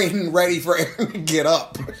in the ring ready for Aaron to get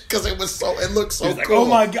up. Because it looked so like, cool. Oh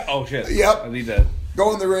my God. Oh shit. Yep. I need that.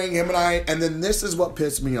 Go in the ring, him and I, and then this is what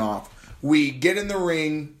pissed me off. We get in the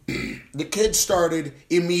ring. The kids started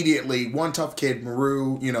immediately. One tough kid,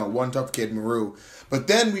 Maru. But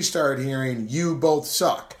then we started hearing, you both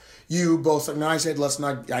suck. You both suck. Now I said,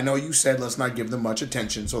 I know you said let's not give them much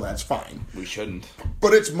attention, so that's fine. We shouldn't.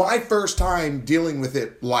 But it's my first time dealing with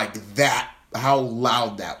it like that, how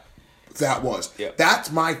loud that was. Yeah.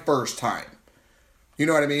 That's my first time. You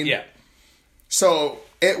know what I mean? Yeah. So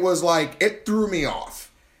it was like, it threw me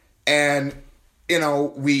off. And, you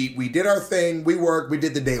know, we did our thing. We worked. We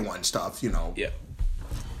did the day one stuff, you know. Yeah.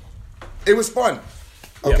 It was fun.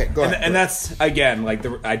 Okay, Yep. go ahead. And that's, again, like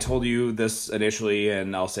I told you this initially,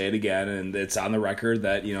 and I'll say it again, and it's on the record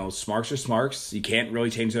that, you know, smarks are smarks. You can't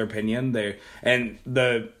really change their opinion. And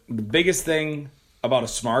the biggest thing about a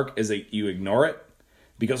smark is that you ignore it,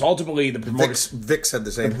 because ultimately the promoter... Vic said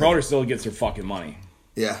the same The promoter still gets their fucking money.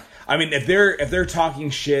 Yeah. I mean, if they're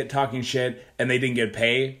talking shit, and they didn't get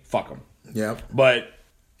pay, fuck them. Yep. But...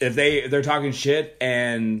 If they're talking shit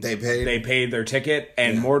and they paid their ticket,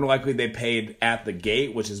 and more than likely they paid at the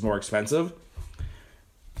gate, which is more expensive.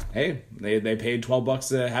 Hey, they paid $12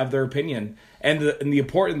 to have their opinion, and the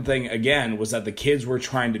important thing again was that the kids were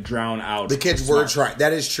trying to drown out. The kids were trying.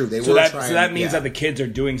 That is true. They were trying. So that means that the kids are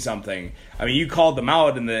doing something. I mean, you called them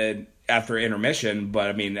out after intermission, but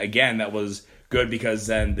I mean, again, that was good, because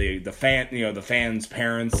then the fans'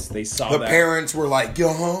 parents, they saw the that. parents were like,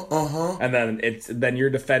 And then you're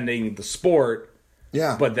defending the sport.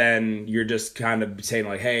 Yeah. But then you're just kind of saying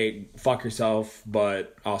like, hey, fuck yourself,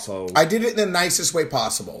 but also I did it in the nicest way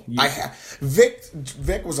possible.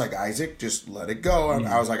 Vic was like, Isaac, just let it go. And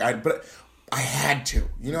I was like, but I had to.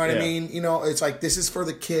 You know what I mean? You know, it's like, this is for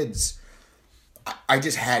the kids. I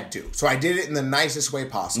just had to. So I did it in the nicest way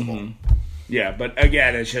possible. Mm-hmm. Yeah, but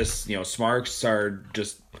again, it's just, you know, smarks are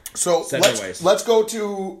just let's go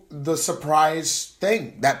to the surprise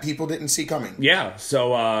thing that people didn't see coming. Yeah,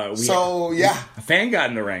 so a fan got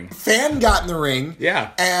in the ring.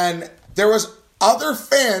 Yeah. And there was other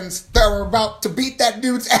fans that were about to beat that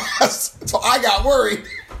dude's ass. So I got worried.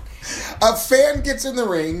 A fan gets in the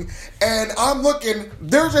ring, and I'm looking,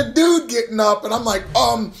 there's a dude getting up, and I'm like,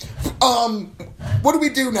 what do we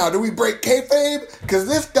do now? Do we break kayfabe? Because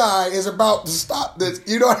this guy is about to stop this.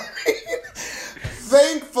 You know what I mean?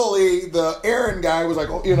 Thankfully, the Aaron guy was like,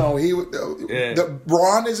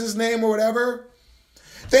 Ron is his name or whatever.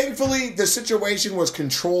 Thankfully, the situation was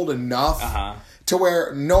controlled enough to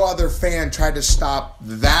where no other fan tried to stop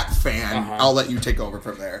that fan. I'll let you take over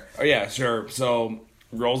from there. Oh, yeah, sure. So,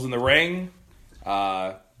 rolls in the ring,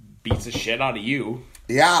 beats the shit out of you.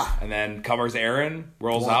 Yeah. And then covers Aaron,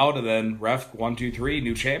 rolls out, and then ref 1, 2, 3,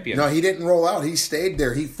 new champion. No, he didn't roll out. He stayed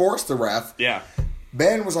there. He forced the ref. Yeah.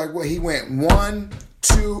 Ben was like, well, he went 1,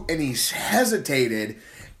 2, and he hesitated,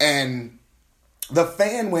 and the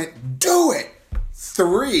fan went, do it.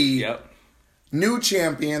 3. Yep. New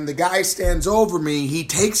champion. The guy stands over me. He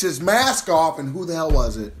takes his mask off, and who the hell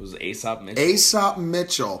was it? It was Aesop Mitchell. Aesop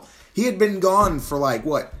Mitchell. He had been gone for like,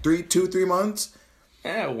 what, 3 months?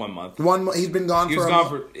 1 month. 1 month. He'd been gone He for was a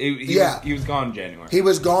gone month. He was gone in January. He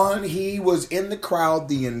was gone. He was in the crowd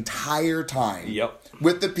the entire time. Yep.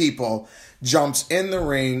 With the people. Jumps in the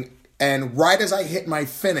ring. And right as I hit my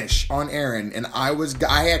finish on Aaron, and it was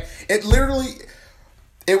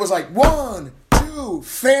like 1, 2,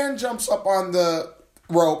 fan jumps up on the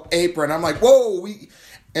rope apron. I'm like, whoa,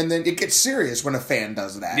 and then it gets serious when a fan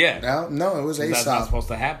does that. Yeah. No, it was Aesop. That's not supposed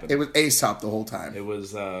to happen. It was Aesop the whole time. It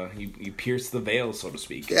was you pierced the veil, so to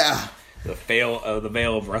speak. Yeah. The veil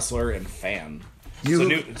of wrestler and fan.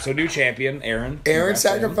 New champion, Aaron. Aaron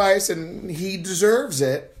sacrificed, and he deserves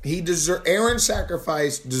it. Aaron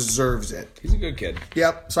sacrifice deserves it. He's a good kid.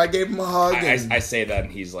 Yep. So I gave him a hug. I say that,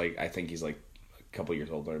 and I think he's like a couple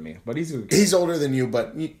years older than me, but he's a good kid. He's older than you,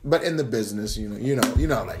 but in the business, you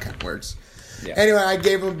know how that kind of works. Yeah. Anyway, I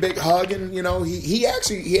gave him a big hug, and he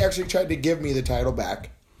actually tried to give me the title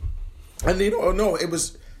back, and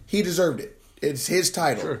he deserved it. It's his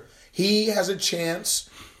title. Sure. He has a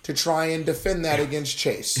chance to try and defend that against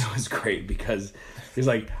Chase. It was great because he's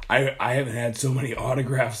like, I haven't had so many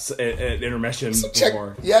autographs at intermission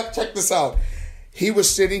before. Check this out. He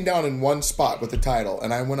was sitting down in one spot with the title,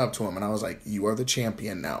 and I went up to him, and I was like, you are the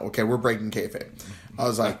champion now. Okay, we're breaking kayfabe. I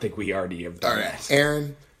was like, I think we already have done that.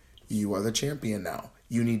 Aaron, you are the champion now.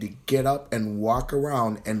 You need to get up and walk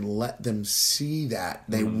around and let them see that.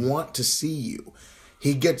 They want to see you.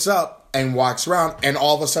 He gets up and walks around, and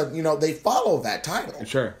all of a sudden, they follow that title.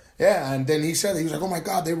 Sure. Yeah, and then he was like, oh my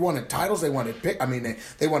God, they wanted titles, they wanted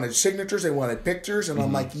they wanted signatures, they wanted pictures, and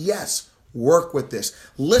I'm like, yes, work with this.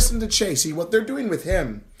 Listen to Chase. See, what they're doing with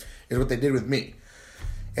him is what they did with me.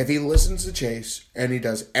 If he listens to Chase and he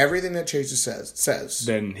does everything that Chase says,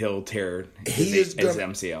 then he'll tear his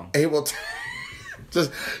MCL. He will.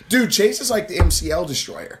 Dude, Chase is like the MCL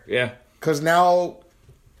destroyer. Yeah. Because now,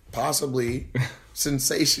 possibly,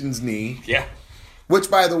 Sensation's knee. Yeah. Which,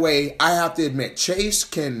 by the way, I have to admit, Chase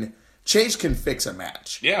can fix a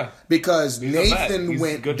match. Yeah. Because Nathan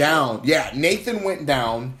went down. Yeah, Nathan went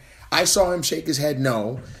down. I saw him shake his head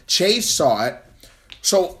no. Chase saw it.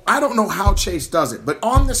 So I don't know how Chase does it, but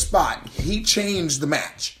on the spot, he changed the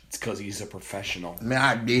match. It's because he's a professional.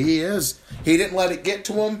 Man, he is. He didn't let it get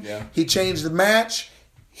to him. Yeah. He changed the match.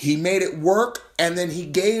 He made it work, and then he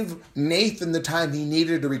gave Nathan the time he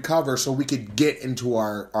needed to recover so we could get into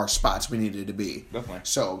our spots we needed to be. Definitely.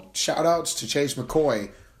 So shout-outs to Chase McCoy,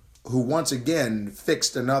 who once again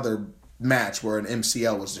fixed another match where an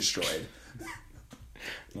MCL was destroyed.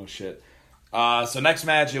 No shit. So next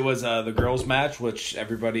match, it was the girls' match, which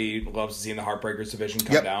everybody loves to see in the Heartbreakers division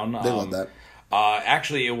come down. They love that.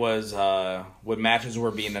 Actually, it was when matches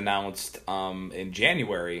were being announced in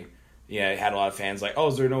January. Yeah, it had a lot of fans like, oh,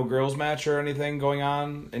 is there no girls' match or anything going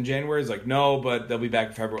on in January? It's like, no, but they'll be back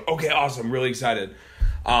in February. Okay, awesome. Really excited.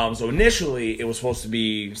 So initially, it was supposed to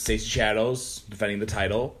be Stacey Shadows defending the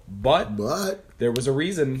title, but there was a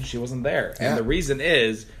reason she wasn't there. Yeah. And the reason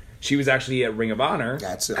is she was actually at Ring of Honor.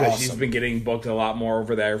 That's because awesome. she's been getting booked a lot more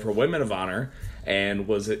over there for Women of Honor and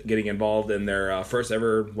was getting involved in their first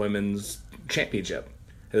ever women's championship.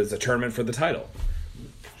 It was a tournament for the title.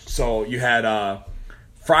 So you had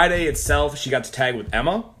Friday itself, she got to tag with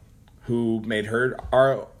Emma, who made her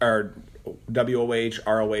WOH,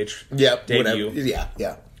 ROH debut. Whatever.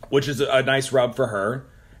 Yeah. Which is a nice rub for her.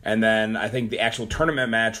 And then I think the actual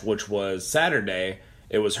tournament match, which was Saturday,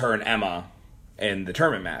 it was her and Emma in the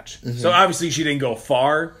tournament match. Mm-hmm. So obviously she didn't go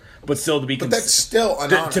far, but still to be that's still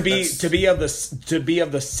an honor. to be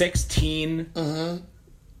of the 16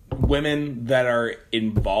 women that are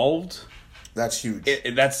involved. That's huge.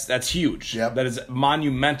 That's huge. Yep. That is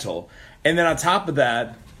monumental. And then on top of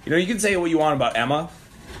that, you can say what you want about Emma.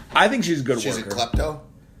 I think she's a good worker. She's a klepto?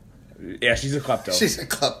 Yeah, she's a klepto. She's a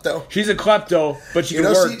klepto? She's a klepto, but she can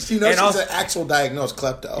work. She's an actual diagnosed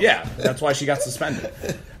klepto. Yeah, that's why she got suspended.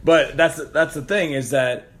 But that's the thing is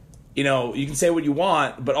that, you can say what you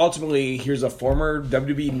want, but ultimately, here's a former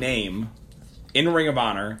WWE name in Ring of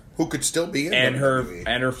Honor. Who could still be in WWE.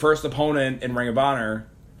 And her first opponent in Ring of Honor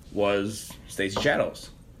was Stacey Shadows.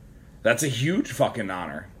 That's a huge fucking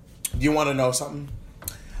honor. You want to know something?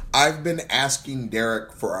 I've been asking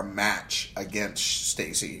Derek for a match against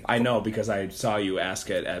Stacey. I know because I saw you ask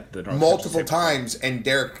it at the North multiple times, and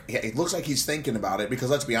Derek, it looks like he's thinking about it because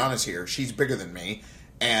let's be honest here, she's bigger than me,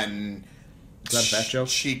 and is that a fat joke?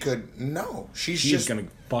 She could she's just gonna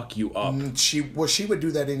fuck you up. She would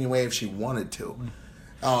do that anyway if she wanted to.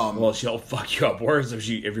 Well, she'll fuck you up worse if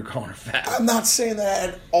you're calling her fat. I'm not saying that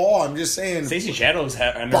at all. I'm just saying Stacey Shadows in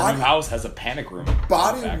her new house has a panic room.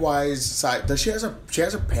 Body wise, does she has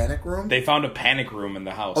a panic room? They found a panic room in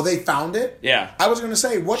the house. Oh, they found it? Yeah. I was gonna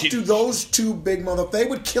say, do those two big motherfuckers? They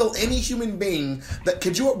would kill any human being.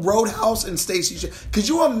 Could you Roadhouse and Stacey? Could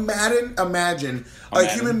you imagine a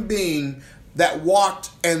human being that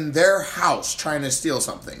walked in their house trying to steal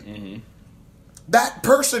something? Mm-hmm. That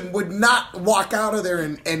person would not walk out of there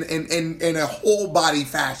in a whole body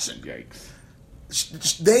fashion.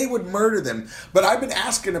 Yikes. They would murder them. But I've been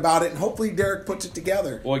asking about it, and hopefully Derek puts it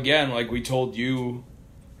together. Well, again, like we told you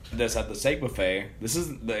this at the steak buffet,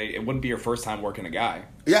 it wouldn't be your first time working a guy.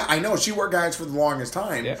 Yeah, I know. She worked guys for the longest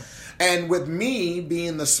time. Yeah. And with me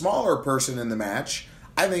being the smaller person in the match,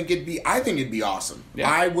 I think it'd be awesome. Yeah.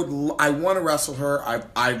 I want to wrestle her.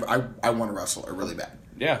 I want to wrestle her really bad.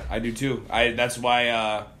 Yeah, I do too. That's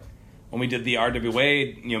why when we did the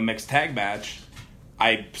RWA mixed tag match,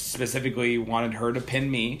 I specifically wanted her to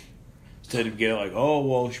pin me to get it like, oh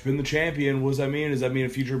well, she pinned the champion. What does that mean? Does that mean a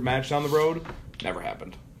future match down the road? Never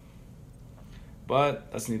happened.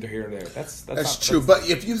 But that's neither here nor there. That's true. But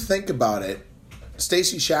if you think about it,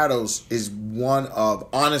 Stacey Shadows is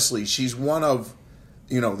she's one of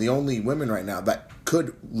the only women right now that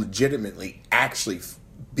could legitimately actually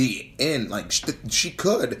be in, like, she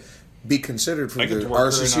could be considered for the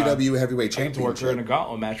RCCW Heavyweight Championship. I get to work her in a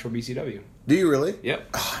gauntlet match for BCW. Do you really? Yep.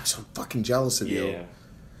 Oh, I'm so fucking jealous of you. Yeah.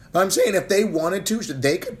 I'm saying if they wanted to,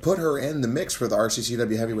 they could put her in the mix for the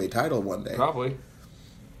RCCW Heavyweight title one day. Probably.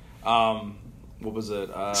 What was it?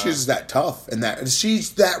 She's that tough, and that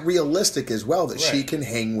she's that realistic as well that she can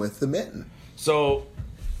hang with the mitten. So,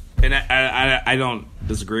 and I don't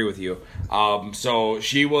disagree with you. So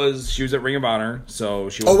she was at Ring of Honor. So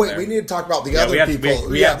she. Oh wait, there. we need to talk about the other people.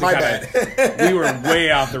 My bad. We were way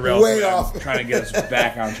off the rails. Way off. Trying to get us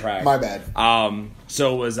back on track. My bad.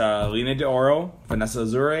 So it was Lina De Oro, Vanessa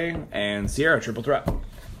Azure, and Sierra Triple Threat.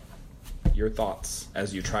 Your thoughts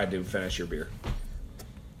as you tried to finish your beer?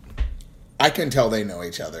 I can tell they know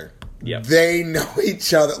each other. Yep. They know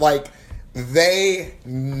each other. Like, they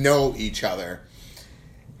know each other.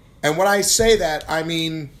 And when I say that, I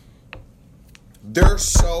mean, they're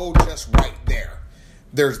so just right there.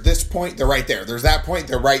 there's this point, they're right there. There's that point,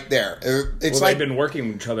 they're right there. It's Well, like they've been working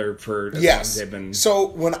with each other for as long as they've been. So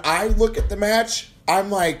when I look at the match, I'm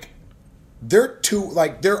like, they're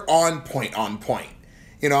on point, on point.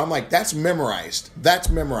 You know, I'm like, that's memorized. That's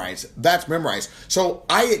memorized. That's memorized. So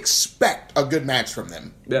I expect a good match from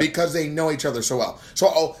them because they know each other so well.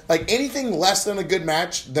 So like anything less than a good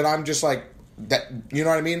match, that I'm just like, that, you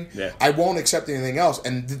know what I mean? Yeah. I won't accept anything else.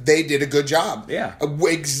 And they did a good job. Yeah.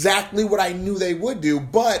 Exactly what I knew they would do.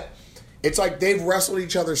 But it's like they've wrestled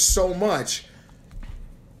each other so much.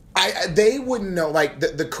 They wouldn't know. Like,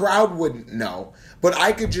 the crowd wouldn't know. But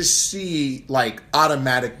I could just see, like,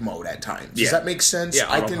 automatic mode at times. Does that make sense?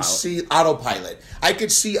 Yeah, I can see autopilot. I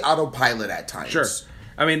could see autopilot at times. Sure.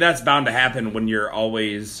 I mean, that's bound to happen when you're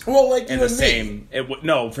always like in the same.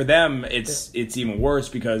 No, for them, it's even worse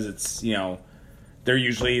because it's, you know, they're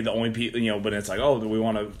usually the only people, you know, but it's like, oh, we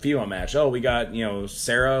want a female match. Oh, we got, you know,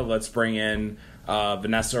 Sarah, let's bring in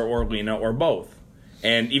Vanessa or Lena or both.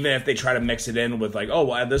 And even if they try to mix it in with, like, oh,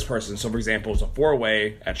 we'll add this person. So, for example, it's a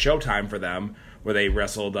 4-way at Showtime for them where they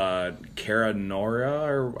wrestled Cara Nora,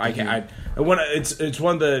 or it's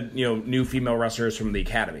one of the, you know, new female wrestlers from the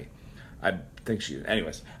Academy. I think she.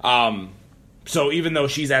 Anyways, so even though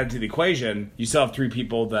she's added to the equation, you still have 3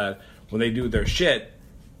 people that when they do their shit,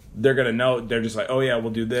 they're gonna know. They're just like, oh yeah,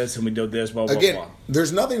 we'll do this and we do this. Blah blah Again, blah.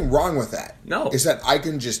 There's nothing wrong with that. No, it's that I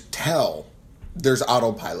can just tell there's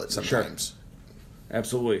autopilot sometimes. Sure.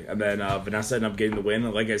 Absolutely, and then Vanessa ended up getting the win.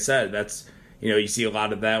 And like I said, that's, you know, you see a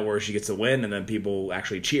lot of that where she gets the win and then people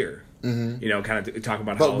actually cheer. Mm-hmm. You know, kind of talk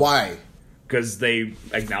about but why? Because they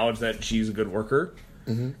acknowledge that she's a good worker,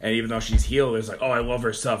 and even though she's heel, it's like, oh, I love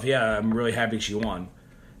her stuff. Yeah, I'm really happy she won.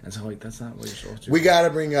 And so, like, that's not what you're supposed to do. We got to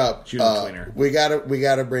bring up. She was a tweener. We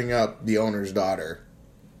got to bring up the owner's daughter,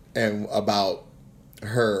 and about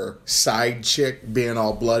her side chick being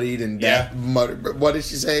all bloodied and what did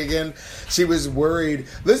she say again? She was worried.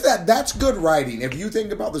 That's good writing. If you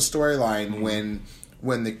think about the storyline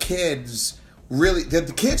when the kids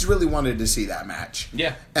really wanted to see that match.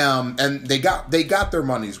 Yeah. And they got their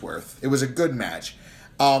money's worth. It was a good match.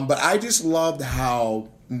 But I just loved how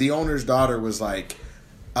the owner's daughter was like,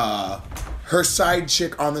 her side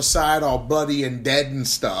chick on the side all bloody and dead and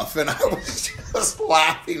stuff, and I was just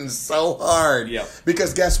laughing so hard. Yep.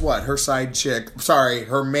 Because guess what? Her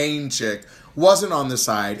main chick wasn't on the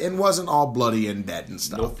side and wasn't all bloody and dead and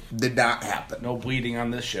stuff. Nope. Did not happen. No bleeding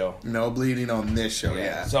on this show.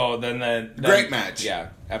 Yeah. So then great match. Yeah,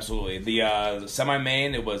 absolutely. The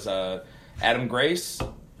semi-main, it was Adam Grace,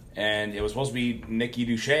 and it was supposed to be Nikki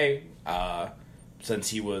Duche, since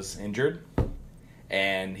he was injured.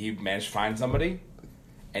 And he managed to find somebody,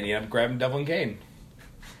 and he ended up grabbing Devlin Kane.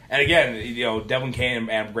 And again, you know, Devlin Kane and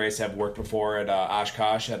Adam Grace have worked before at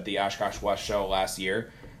Oshkosh, at the Oshkosh West show last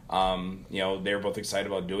year. You know, they were both excited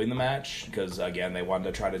about doing the match because, again, they wanted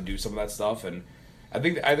to try to do some of that stuff. And I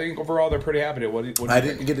think overall they're pretty happy. I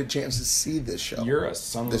didn't get a chance to see this show. You're a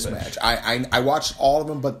son of a bitch. This match. I watched all of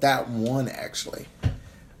them, but that one actually.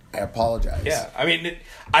 I apologize. Yeah, I mean,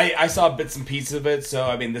 I saw bits and pieces of it, so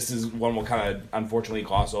I mean, this is one we'll kind of unfortunately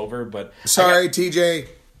gloss over. But sorry, TJ.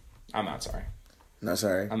 I'm not sorry. Not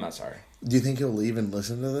sorry. I'm not sorry. Do you think he'll leave and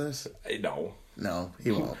listen to this? No. No,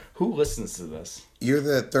 he won't. Who listens to this? You're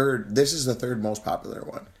the third. This is the third most popular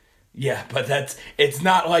one. Yeah, but it's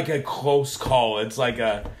not like a close call. It's like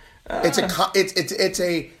a. It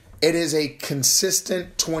is a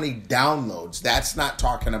consistent 20 downloads. That's not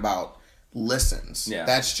talking about listens. Yeah,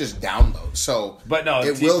 that's just downloads. So, but no,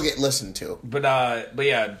 it will get listened to. But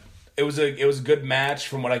yeah, it was a good match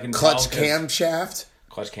from what I can tell. Clutch camshaft.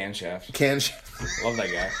 Love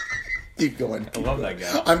that guy. Keep going. I love that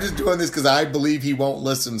guy. I'm just doing this because I believe he won't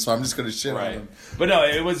listen, so I'm just going to shit on him. But no,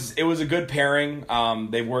 it was a good pairing.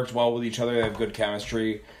 They worked well with each other. They have good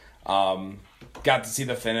chemistry. Got to see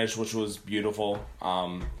the finish, which was beautiful.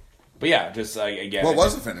 But yeah, just again. What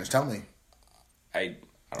was the finish? Tell me. Did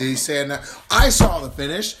he say it? I saw the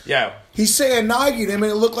finish. Yeah. He Sayanagi'd him,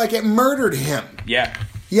 and it looked like it murdered him. Yeah.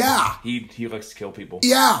 Yeah. He likes to kill people.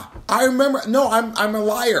 Yeah. I remember. No, I'm a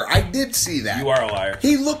liar. I did see that. You are a liar.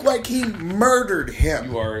 He looked like he murdered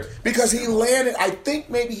him. You are. Because he landed, I think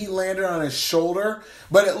maybe he landed on his shoulder,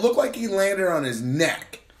 but it looked like he landed on his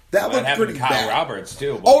neck. That looked pretty bad. Kyle Roberts,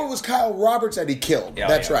 too. Oh, it was Kyle Roberts that he killed. Yeah,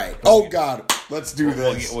 That's right. Oh, God. Let's do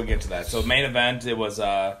this. We'll get to that. So, main event, it was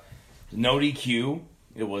no DQ.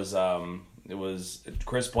 It was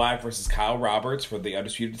Chris Black versus Kyle Roberts for the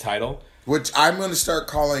Undisputed title. Which I'm going to start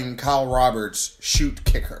calling Kyle Roberts Shoot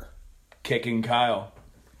Kicker. Kicking Kyle.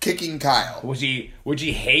 Which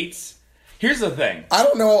he hates. Here's the thing. I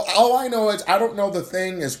don't know. All I know is I don't know the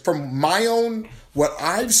thing is from my own, what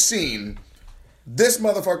I've seen, This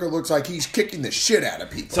motherfucker looks like he's kicking the shit out of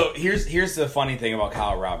people. So here's the funny thing about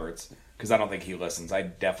Kyle Roberts, because I don't think he listens. I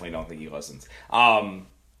definitely don't think he listens.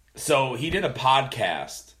 So he did a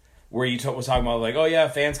podcast where he was talking about like, oh yeah,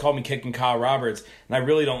 fans call me kicking Kyle Roberts, and I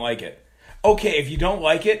really don't like it. Okay, if you don't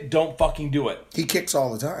like it, don't fucking do it. He kicks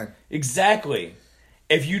all the time. Exactly.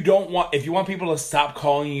 If you want people to stop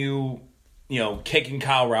calling you, kicking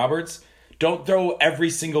Kyle Roberts, don't throw every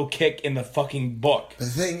single kick in the fucking book. The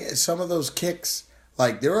thing is, some of those kicks,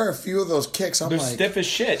 like there are a few of those kicks. They're stiff as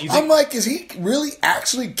shit. I'm like, is he really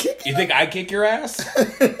actually kicking? You think I kick your ass?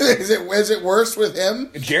 Is it worse with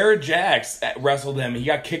him? Jared Jacks wrestled him. He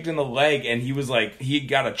got kicked in the leg, and he was like, he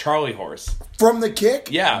got a Charlie horse from the kick.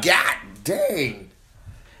 Yeah. God dang.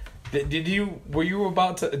 Did you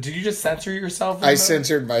just censor yourself? I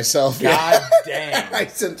censored myself. God damn. I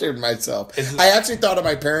censored myself. I actually thought of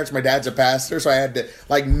my parents. My dad's a pastor, so I had to,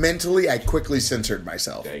 mentally, I quickly censored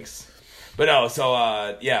myself. Thanks. But no,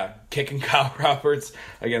 so, kicking Kyle Roberts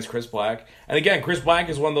against Chris Black. And again, Chris Black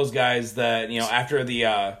is one of those guys that, after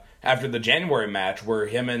the January match where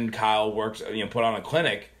him and Kyle worked, put on a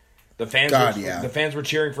clinic, the fans were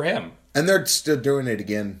cheering for him. And they're still doing it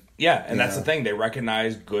again. Yeah, and that's the thing. They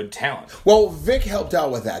recognize good talent. Well, Vic helped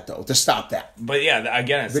out with that, though, to stop that. But yeah,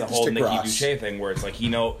 again, it's Vic the whole Nikki Duche thing where it's like,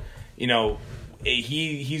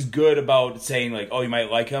 he's good about saying, like, oh, you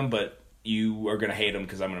might like him, but you are going to hate him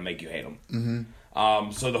because I'm going to make you hate him.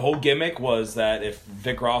 Mm-hmm. So the whole gimmick was that if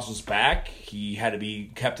Vic Ross was back, he had to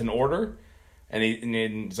be kept in order. And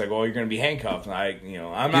it's like, oh, you're going to be handcuffed. And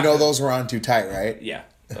I'm not. Those were on too tight, right? Yeah,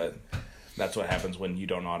 but that's what happens when you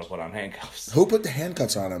don't know how to put on handcuffs. Who put the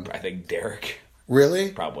handcuffs on him? I think Derek.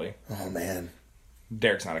 Really? Probably. Oh, man.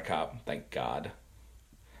 Derek's not a cop, thank God.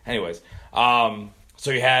 Anyways,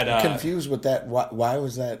 so you had... I'm confused with that. Why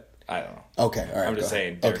was that? I don't know. Okay, all right. I'm just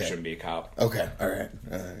saying Derek shouldn't be a cop. Okay, all right.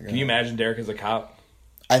 Can you imagine Derek as a cop?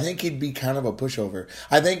 I think he'd be kind of a pushover.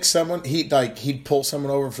 I think he'd pull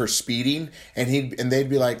someone over for speeding, and they'd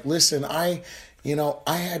be like, "Listen, I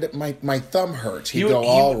had my thumb hurts." He'd go,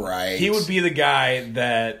 "All right." He would be the guy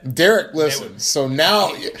that Derek listens. So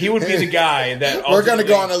now he would be the guy that we're going to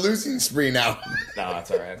go on a losing spree now. No,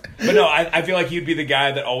 that's all right. But no, I feel like he'd be the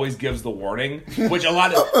guy that always gives the warning, which a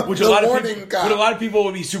lot of people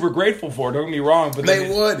would be super grateful for. Don't get me wrong, but they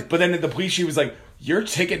would. But then the police chief was like, your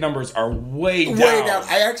ticket numbers are way down. Way down.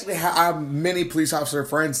 I actually have many police officer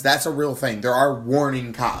friends. That's a real thing. There are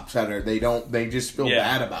warning cops that they just feel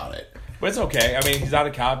bad about it. But it's okay. I mean, he's not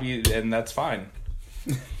a cop, and that's fine.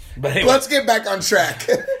 But anyway, let's get back on track.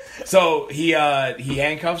 So he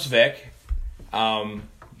handcuffs Vic.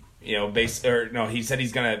 He said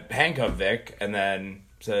he's gonna handcuff Vic, and then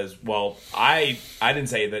says, "Well, I didn't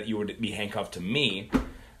say that you would be handcuffed to me."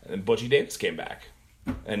 And Butchie Davis came back.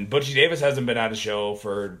 And Butchie Davis hasn't been on a show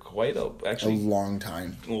for quite a long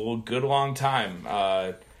time. A good long time.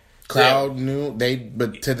 Crowd knew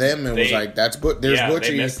but to them it was like there's Butchie.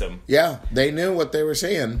 They missed him. Yeah, they knew what they were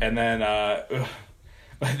seeing. And then I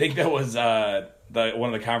think that was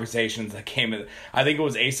one of the conversations that came in. I think it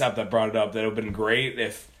was ASAP that brought it up. That it would have been great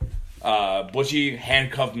if Butchie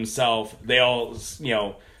handcuffed himself. They all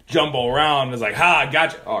jumble around and was like, ha,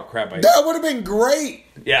 gotcha. Oh, crap. That would have been great.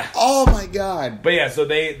 Yeah. Oh, my God. But, yeah, so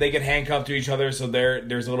they get handcuffed to each other, so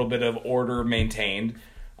there's a little bit of order maintained.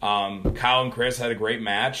 Kyle and Chris had a great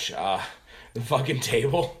match. The fucking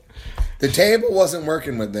table. The table wasn't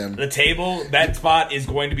working with them. The table, that spot is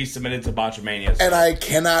going to be submitted to Botchamania. And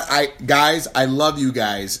I love you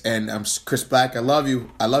guys. And I'm Chris Black, I love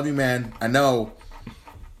you. I love you, man. I know.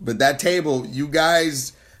 But that table, you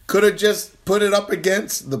guys could have just put it up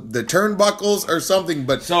against the turnbuckles or something.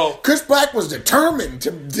 But Chris Black was determined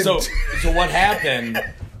to So what happened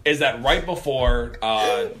is that right before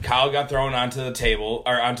Kyle got thrown onto the table,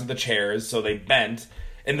 or onto the chairs, so they bent.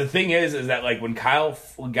 And the thing is that like when Kyle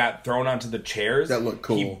got thrown onto the chairs, that looked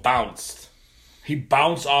cool. He bounced. He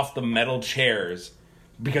bounced off the metal chairs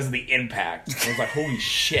because of the impact. I was like, holy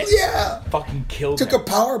shit. Yeah. Fucking killed him. Took a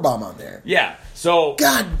power bomb on there. Yeah. So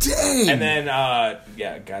God dang. And then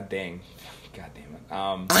God dang. God damn it.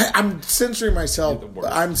 I'm censoring myself.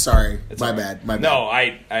 I'm sorry. It's my bad. No,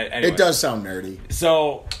 anyway. It does sound nerdy.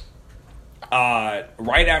 So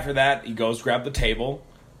right after that, he goes grab the table.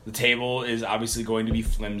 The table is obviously going to be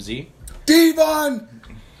flimsy. Devon,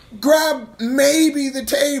 grab maybe the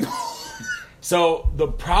table. So the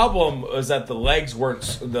problem was that the legs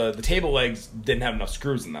weren't, the table legs didn't have enough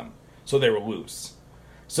screws in them, so they were loose.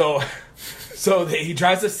 So he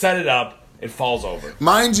tries to set it up, it falls over.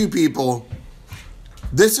 Mind you, people,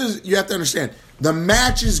 you have to understand, the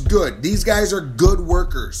match is good. These guys are good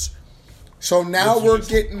workers. So now This we're was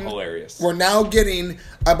getting hilarious. We're now getting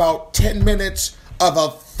about 10 minutes of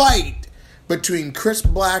a fight between Chris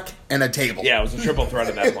Black and a table. Yeah, it was a triple threat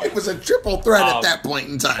at that point. It was a triple threat at that point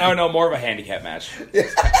in time. Oh no, more of a handicap match.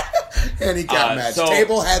 Handicap match. so-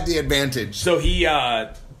 Table had the advantage. So he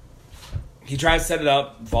tries to set it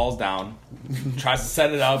up, falls down. Tries to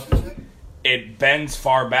set it up. It bends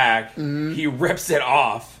far back. Mm-hmm. He rips it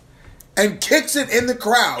off. And kicks it in the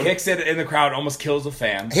crowd. Kicks it in the crowd. Almost kills a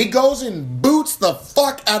fan. He goes and boots the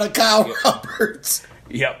fuck out of Kyle Roberts.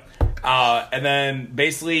 Yep. And then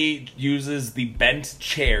basically uses the bent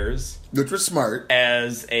chairs, Which was smart.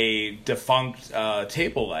 as a defunct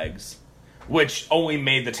table legs, which only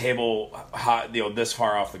made the table hot, this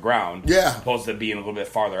far off the ground. Yeah. Opposed to being a little bit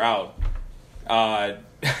farther out.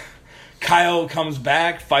 Kyle comes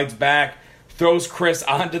back, fights back, throws Chris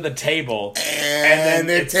onto the table, And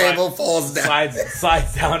the it table falls down.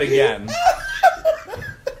 Slides down again.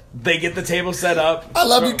 They get the table set up. I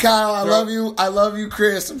love you, Kyle. I love you,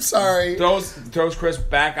 Chris. I'm sorry. Throws Chris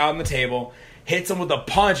back on the table, hits him with a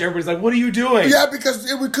punch. Everybody's like, "What are you doing?" Yeah, because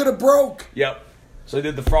we could have broke. Yep. So he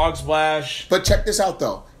did the frog splash. But check this out,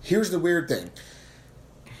 though. Here's the weird thing.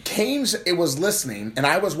 It was listening, and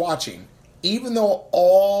I was watching. Even though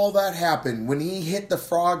all that happened, when he hit the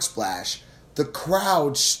frog splash, the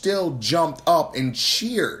crowd still jumped up and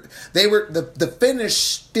cheered. The finish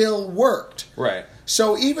still worked. Right.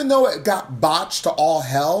 So even though it got botched to all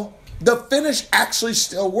hell, the finish actually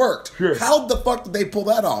still worked. Sure. How the fuck did they pull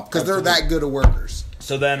that off? Because they're that good of workers.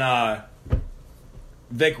 So then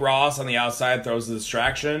Vic Ross on the outside throws the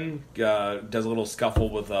distraction, does a little scuffle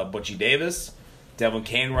with Butchie Davis. Devin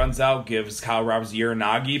Kane runs out, gives Kyle Roberts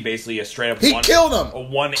Uranagi, basically a straight up killed him. A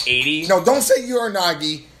 180. No, don't say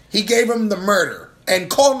Uranagi. He gave him the murder. And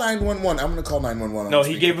call 911. I'm going to call 911. No,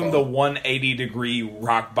 he gave him the 180-degree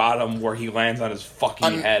rock bottom where he lands on his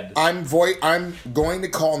fucking head. I'm going to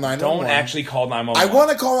call 911. Don't actually call 911. I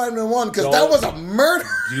want to call 911 because that was a murder.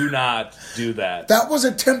 Do not do that. That was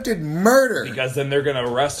attempted murder. Because then they're going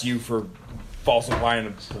to arrest you for falsifying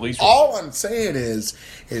a police report. All I'm saying is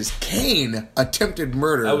Kane attempted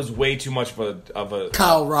murder. That was way too much of a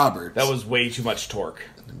Kyle Roberts. That was way too much torque.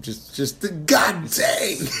 Just the god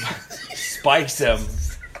dang. Spikes him,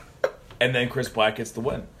 and then Chris Black gets the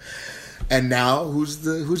win. And now who's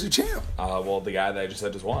the champ? Well, the guy that I just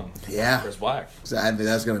said just won. Yeah, Chris Black. So I think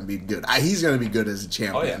that's going to be good. He's going to be good as a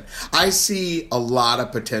champion. Oh, yeah. I see a lot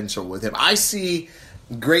of potential with him. I see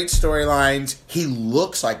great storylines. He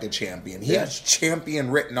looks like a champion. He has champion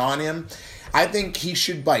written on him. I think he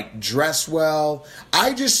should dress well.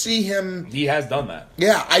 I just see him. He has done that.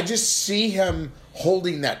 Yeah, I just see him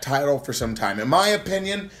holding that title for some time. In my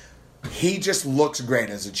opinion, he just looks great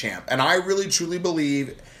as a champ. And I really truly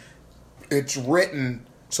believe it's written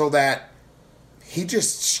so that he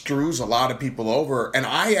just screws a lot of people over. And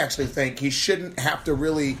I actually think he shouldn't have to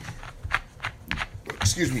really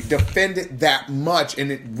defend it that much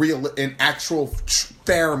in actual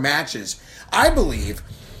fair matches. I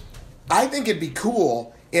think it'd be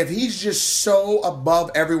cool if he's just so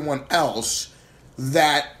above everyone else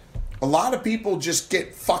that a lot of people just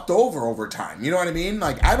get fucked over time. You know what I mean?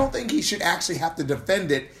 I don't think he should actually have to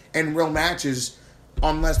defend it in real matches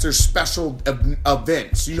unless there's special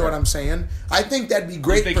events. You know what I'm saying? I think that'd be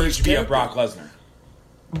great. You think for he his should be a character. Brock Lesnar?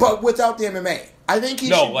 But without the MMA. I think he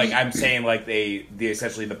should I'm saying the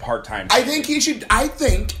essentially the part-time. I think he should.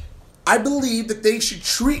 I believe that they should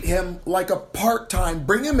treat him like a part-time.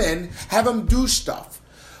 Bring him in, have him do stuff.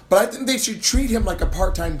 But I think they should treat him like a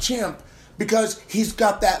part-time champ because he's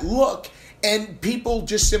got that look, and people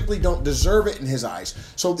just simply don't deserve it in his eyes.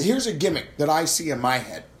 So here's a gimmick that I see in my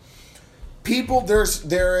head. There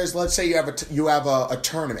is. Let's say you have a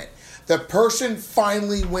tournament. The person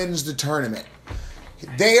finally wins the tournament.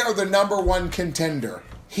 They are the number one contender.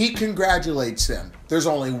 He congratulates them. There's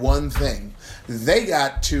only one thing. They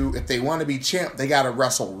got to, if they want to be champ, they got to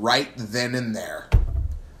wrestle right then and there.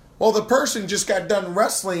 Well, the person just got done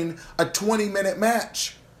wrestling a 20-minute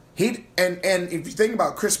match. And if you think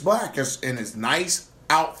about Chris Black in his nice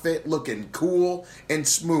outfit, looking cool and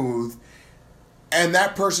smooth, and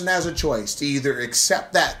that person has a choice to either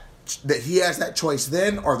accept that he has that choice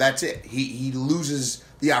then, or that's it. He loses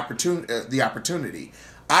the opportunity.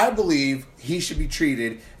 I believe he should be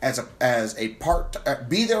treated as a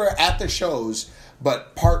be there at the shows,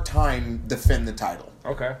 but part-time defend the title.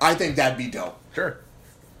 Okay. I think that'd be dope. Sure.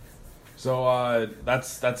 So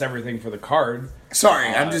that's everything for the card. Sorry,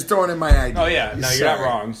 I'm just throwing in my idea. Oh yeah, no, you're not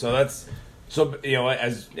wrong. So as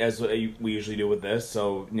we usually do with this.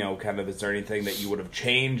 So kind of, is there anything that you would have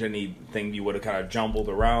changed? Anything you would have kind of jumbled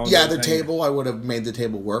around? Yeah, the table. I would have made the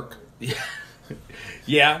table work. Yeah.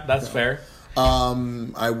 Yeah, that's fair.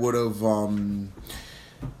 I would have, and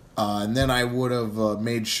then I would have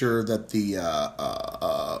made sure that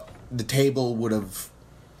the table would have,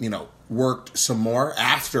 worked some more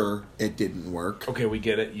after it didn't work. Okay, we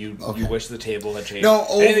get it. You wish the table had changed. No,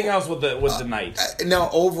 anything else with the night? No,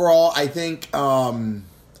 overall, I think.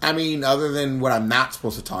 Other than what I'm not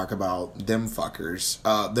supposed to talk about, them fuckers,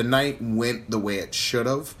 the night went the way it should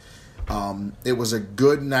have. It was a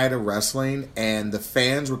good night of wrestling, and the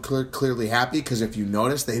fans were clearly happy because if you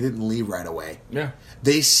notice, they didn't leave right away. Yeah.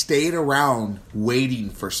 They stayed around waiting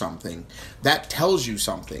for something. That tells you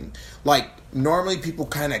something. Like, normally people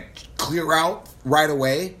kind of clear out right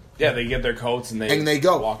away. Yeah, they get their coats and they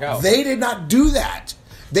go. Walk out. They did not do that.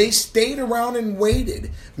 They stayed around and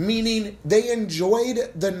waited, meaning they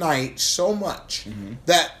enjoyed the night so much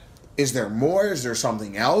that, is there more? Is there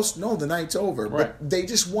something else? No, the night's over. Right. But they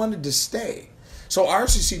just wanted to stay. So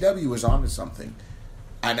RCCW was onto something.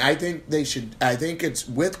 And I think they should, I think it's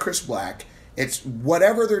with Chris Black, it's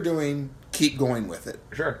whatever they're doing, keep going with it.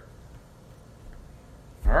 Sure.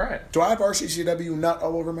 All right. Do I have RCCW nut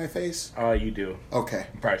all over my face? You do. Okay.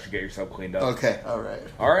 You probably should get yourself cleaned up. Okay. All right.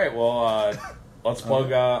 All right. Well, let's plug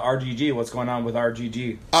RGG. What's going on with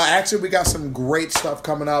RGG? Actually, we got some great stuff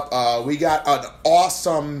coming up. We got an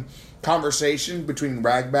awesome conversation between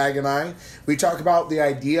Ragbag and I. We talk about the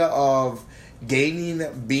idea of gaming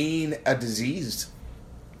being a disease.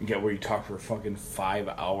 Yeah, where you talk for fucking 5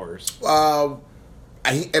 hours.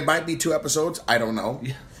 It might be 2 episodes. I don't know.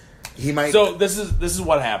 Yeah. He might. So this is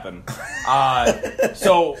what happened.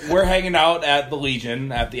 So we're hanging out at the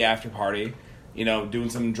Legion at the after party. Doing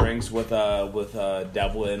some drinks with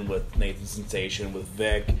Devlin, with Nathan Sensation, with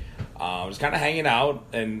Vic. Just kind of hanging out,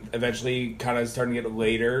 and eventually kind of starting to get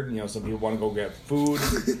later. Some people want to go get food.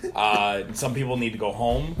 Some people need to go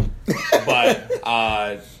home.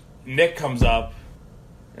 But Nick comes up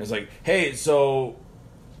and is like, "Hey, so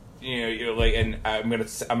you're like," and I'm gonna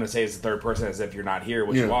say it's the third person as if you're not here,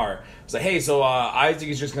 which you are. It's like, "Hey, so Isaac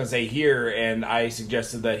is just gonna stay here, and I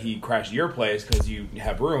suggested that he crash at your place because you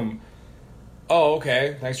have room." Oh,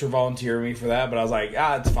 okay. Thanks for volunteering me for that. But I was like,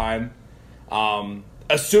 it's fine.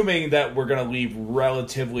 Assuming that we're going to leave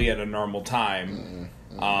relatively at a normal time.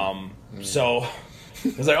 So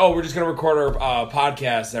it's like, we're just going to record our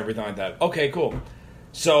podcast and everything like that. Okay, cool.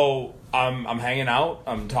 So I'm hanging out.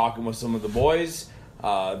 I'm talking with some of the boys.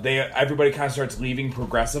 Everybody kind of starts leaving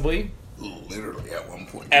progressively. Literally at one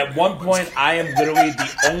point. At one point, I am literally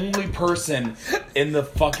the only person in the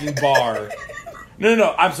fucking bar.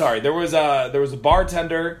 No. I'm sorry. There was a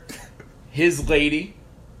bartender, his lady.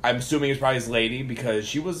 I'm assuming it's probably his lady because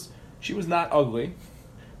she was not ugly.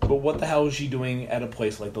 But what the hell is she doing at a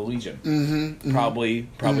place like the Legion? Probably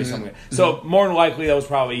something. So more than likely that was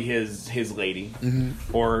probably his lady,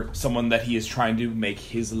 or someone that he is trying to make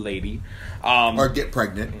his lady, or get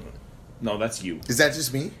pregnant. No, that's you. Is that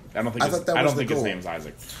just me? I don't think his name's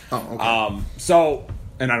Isaac. Oh, okay.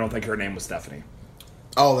 And I don't think her name was Stephanie.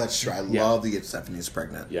 Oh, that's true. I love to get Stephanie's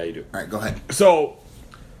pregnant. Yeah, you do. All right, go ahead. So,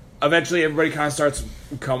 eventually, everybody kind of starts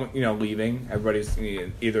leaving. Everybody's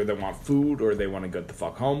either they want food or they want to get the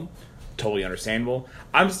fuck home. Totally understandable.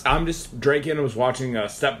 I'm just drinking. I was watching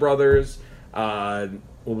Step Brothers. What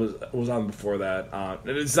was on before that?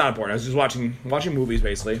 It's not important. I was just watching movies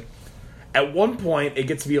basically. At one point, it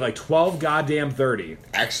gets to be like 12 goddamn 30.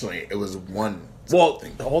 Actually, it was one. Well,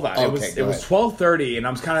 hold on. Okay, it was 12:30, and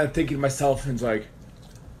I'm kind of thinking to myself, and it's like,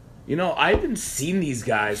 I haven't seen these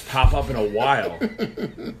guys pop up in a while.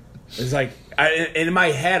 It's like, in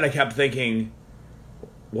my head, I kept thinking,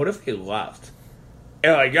 what if they left?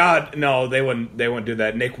 And like, God, no, they wouldn't do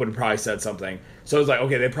that. Nick would have probably said something. So it was like,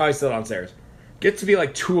 okay, they probably still downstairs. Gets to be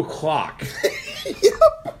like 2:00.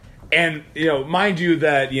 Yep. And mind you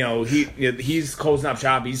that he's closing up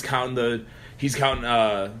shop. He's counting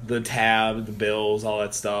the tab, the bills, all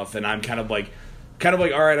that stuff. And I'm kind of like, all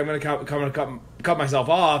right, I'm gonna cut myself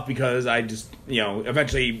off because I just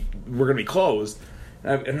eventually we're gonna be closed.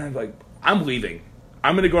 And I'm like, I'm leaving.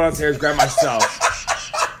 I'm gonna go downstairs, grab my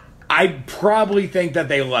stuff. I probably think that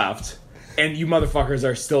they left, and you motherfuckers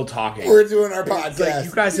are still talking. We're doing our podcast. It's like,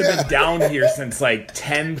 you guys have been down here since like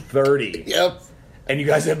 10:30. Yep. And you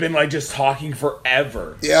guys have been like just talking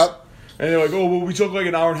forever. Yep. And they're like, oh, well, we took like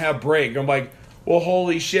an hour and a half break. And I'm like, well,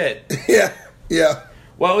 holy shit. Yeah.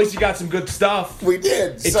 Well, at least you got some good stuff. We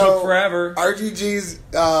did. It took forever. RGG's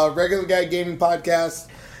Regular Guy Gaming Podcast,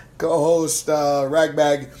 co-host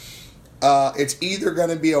Ragbag. It's either going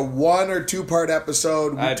to be a 1 or 2 part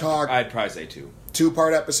episode. I'd probably say 2.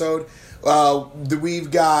 2-part episode.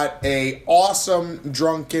 We've got a awesome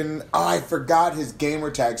drunken. I forgot his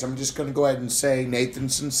gamer tags. I'm just going to go ahead and say Nathan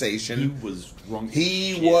Sensation. He was drunk.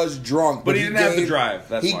 He was drunk, but he didn't have the drive.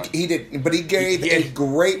 That's why. He did, but he gave a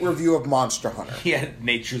great review of Monster Hunter. He had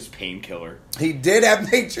Nature's Painkiller. He did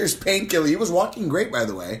have Nature's Painkiller. He was walking great, by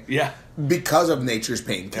the way. Yeah, because of Nature's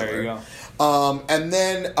Painkiller. There you go. And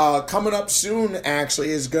then coming up soon, actually,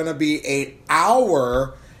 is going to be an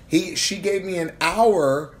hour. She gave me an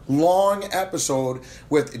hour-long episode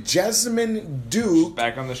with Jessamine Duke.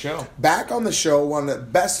 Back on the show. Back on the show, one of the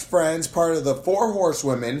best friends, part of the 4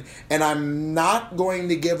 Horsewomen. And I'm not going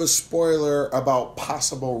to give a spoiler about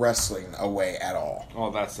possible wrestling away at all.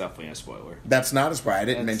 Oh, that's definitely a spoiler. That's not a spoiler. I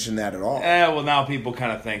didn't mention that at all. Well, now people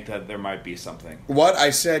kind of think that there might be something. What I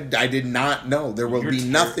said, I did not know. There will be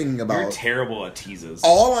nothing about. You're terrible at teases.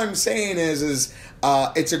 All I'm saying is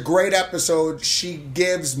it's a great episode. She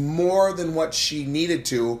gives more than what she needed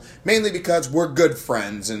to, mainly because we're good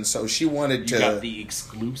friends, and so she wanted to. You got the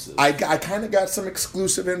exclusive. I kind of got some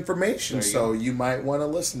exclusive information, so you might want to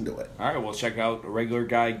listen to it. All right, well, check out Regular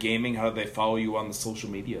Guy Gaming. How do they follow you on the social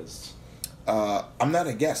medias? I'm not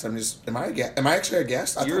a guest. I'm just. Am I a guest? Am I actually a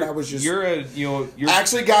guest? I thought I was just. You're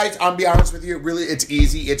actually, guys. I'll be honest with you. Really, it's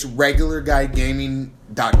easy. It's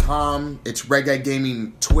regularguygaming.com. It's Reg Guy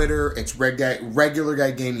Gaming Twitter. It's Regular Guy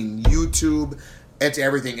Gaming YouTube. It's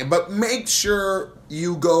everything. But make sure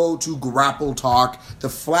you go to Grapple Talk, the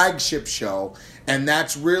flagship show, and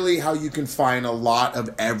that's really how you can find a lot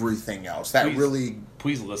of everything else.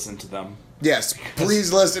 Please listen to them. Yes,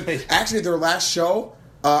 please listen. Actually, their last show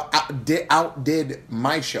outdid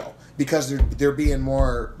my show because they're being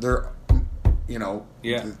more. They're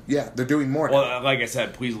they're doing more. Well, like I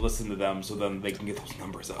said, please listen to them so then they can get those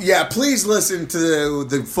numbers up. Yeah, please listen to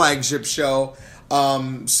the flagship show.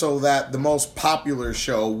 So that the most popular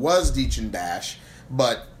show was Deech and Dash,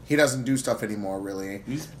 but he doesn't do stuff anymore, really.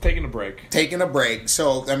 He's taking a break.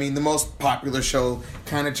 So, I mean, the most popular show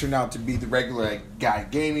kind of turned out to be the Regular Guy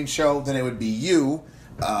Gaming show. Then it would be you.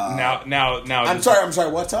 Now. I'm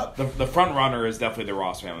sorry. What's up? The front runner is definitely the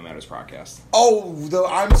Ross Family Matters podcast. Oh,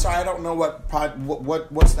 I'm sorry. I don't know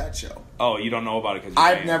what's that show. Oh, you don't know about it because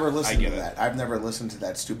I've never listened to that. I've never listened to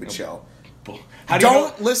that stupid show.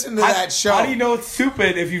 Listen to that show. How do you know it's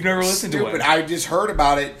stupid if you've never listened to it? I just heard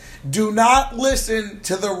about it. Do not listen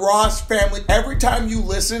to the Ross Family. Every time you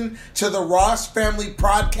listen to the Ross Family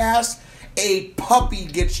podcast, a puppy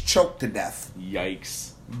gets choked to death.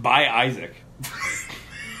 Yikes. By Isaac.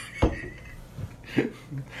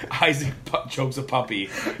 Isaac chokes a puppy.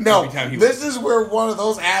 No, this is where one of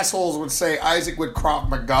those assholes would say Isaac would Krav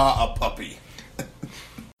Maga a puppy.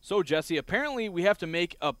 So, Jesse, apparently we have to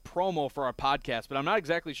make a promo for our podcast, but I'm not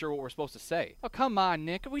exactly sure what we're supposed to say. Oh, come on,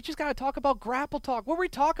 Nick. We just got to talk about Grapple Talk, where we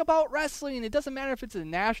talk about wrestling. It doesn't matter if it's the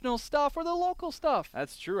national stuff or the local stuff.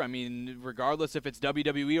 That's true. I mean, regardless if it's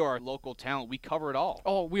WWE or our local talent, we cover it all.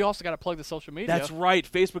 Oh, we also got to plug the social media. That's right.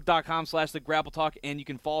 Facebook.com/TheGrappleTalk, and you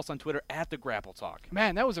can follow us on Twitter @TheGrappleTalk.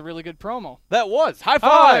 Man, that was a really good promo. That was. High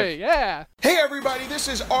five. Yeah. Hey, everybody. This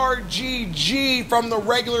is RGG from the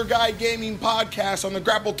Regular Guy Gaming Podcast on the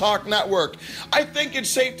Grapple Talk Network. I think it's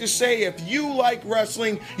safe to say if you like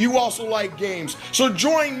wrestling, you also like games. So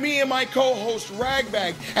join me and my co-host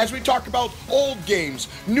Ragbag as we talk about old games,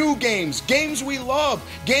 new games, games we love,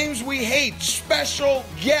 games we hate, special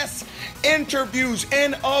guests, interviews,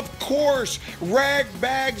 and of course,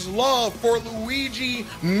 Ragbag's love for Luigi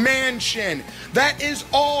Mansion. That is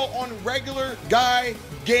all on Regular Guy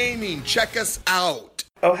Gaming. Check us out.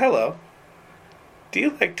 Oh, hello. Do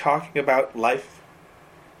you like talking about life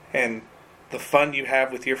and the fun you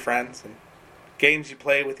have with your friends and games you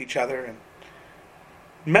play with each other and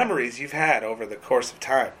memories you've had over the course of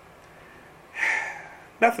time?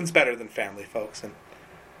 Nothing's better than family, folks, and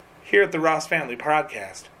here at the Ross Family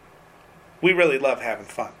Podcast, we really love having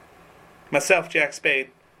fun. Myself, Jack Spade,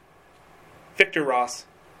 Victor Ross,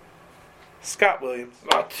 Scott Williams.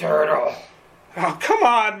 My turtle. Oh, come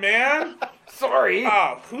on, man. Sorry.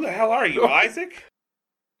 Oh, who the hell are you, Isaac?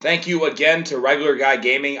 Thank you again to Regular Guy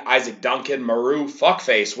Gaming, Isaac Duncan, Maru,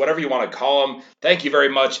 Fuckface, whatever you want to call him. Thank you very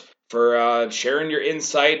much for sharing your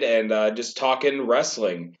insight and just talking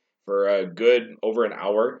wrestling for a good over an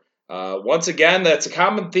hour. Once again, that's a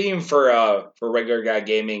common theme for Regular Guy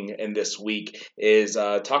Gaming in this week is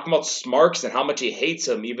talking about Smarks and how much he hates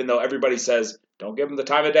him, even though everybody says, don't give him the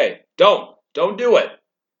time of day. Don't do it.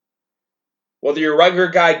 Whether you're regular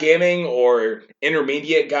guy gaming or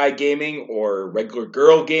intermediate guy gaming or regular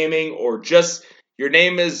girl gaming or just your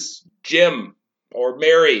name is Jim or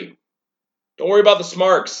Mary, don't worry about the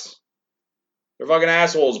Smarks. They're fucking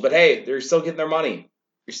assholes, but hey, they're still getting their money.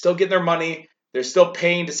 You're still getting their money. They're still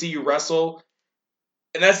paying to see you wrestle.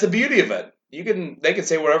 And that's the beauty of it. They can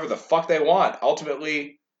say whatever the fuck they want.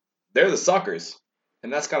 Ultimately, they're the suckers.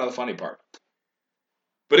 And that's kind of the funny part.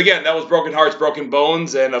 But again, that was Broken Hearts, Broken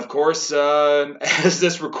Bones. And of course, as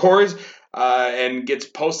this records and gets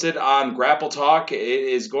posted on Grapple Talk, it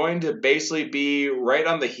is going to basically be right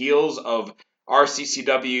on the heels of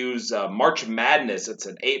RCCW's March Madness. It's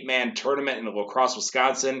an 8-man tournament in La Crosse,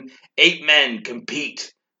 Wisconsin. 8 men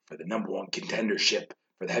compete for the number 1 contendership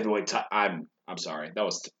for the heavyweight title. I'm sorry. That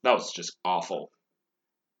was just awful.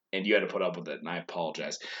 And you had to put up with it, and I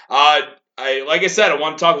apologize. Like I said, I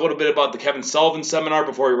want to talk a little bit about the Kevin Sullivan seminar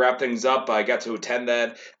before we wrap things up. I got to attend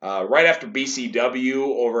that right after BCW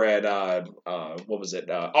over at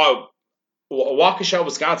Waukesha,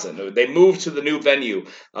 Wisconsin. They moved to the new venue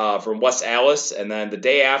from West Allis, and then the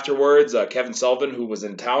day afterwards, Kevin Sullivan, who was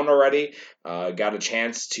in town already, got a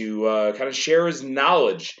chance to kind of share his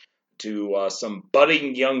knowledge to some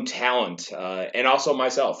budding young talent, and also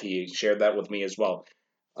myself. He shared that with me as well.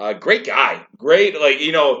 Great guy. Great,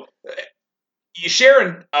 you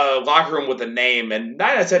share a locker room with a name, and 9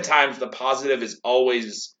 out of 10 times the positive is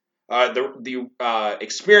always, the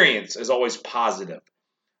experience is always positive.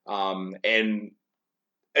 And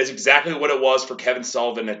it's exactly what it was for Kevin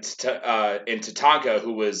Sullivan in Tatanka,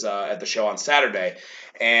 who was at the show on Saturday.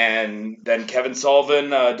 And then Kevin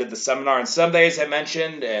Sullivan did the seminar on Sunday, as I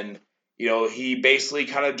mentioned, and he basically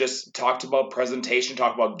kind of just talked about presentation,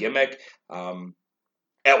 talked about gimmick.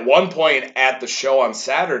 At one point at the show on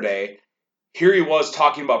Saturday, here he was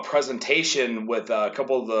talking about presentation with a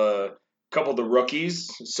couple of the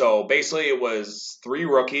rookies. So basically, it was 3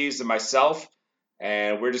 rookies and myself,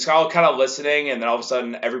 and we're just all kind of listening. And then all of a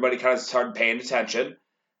sudden, everybody kind of started paying attention.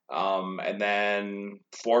 And then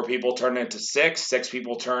 4 people turned into 6, 6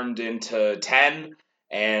 people turned into 10,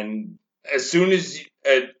 and as soon as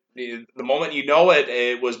the moment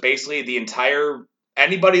it was basically the entire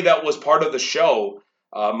anybody that was part of the show.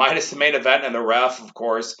 Minus the main event and the ref, of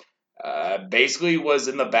course, basically was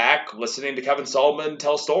in the back listening to Kevin Sullivan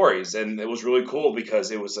tell stories. And it was really cool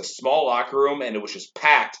because it was a small locker room and it was just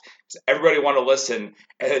packed. Everybody wanted to listen.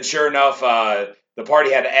 And then sure enough, the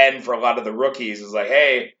party had to end for a lot of the rookies. It was like,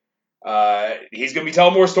 hey, he's going to be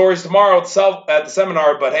telling more stories tomorrow at the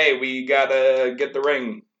seminar, but hey, we got to get the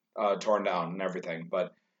ring torn down and everything.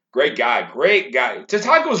 But great guy.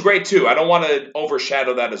 Tatanka was great too. I don't want to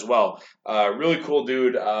overshadow that as well. Really cool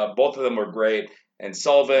dude. Both of them were great. And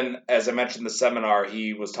Sullivan, as I mentioned in the seminar,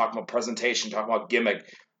 he was talking about presentation, talking about gimmick.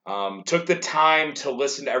 Took the time to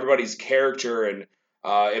listen to everybody's character. And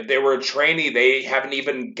if they were a trainee, they haven't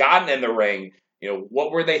even gotten in the ring.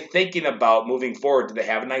 What were they thinking about moving forward? Did they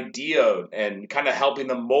have an idea? And kind of helping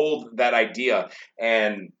them mold that idea.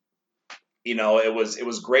 And it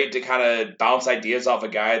was great to kind of bounce ideas off a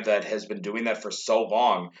guy that has been doing that for so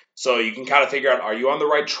long. So you can kind of figure out, are you on the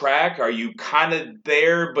right track? Are you kind of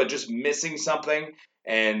there, but just missing something?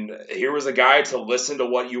 And here was a guy to listen to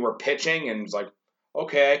what you were pitching and was like,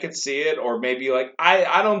 okay, I could see it. Or maybe like,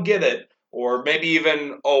 I don't get it. Or maybe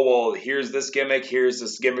even, oh, well, here's this gimmick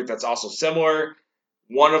that's also similar.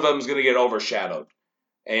 One of them is going to get overshadowed.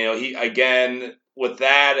 And, he, again, with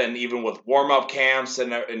that and even with warm-up camps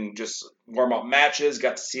and just warm-up matches,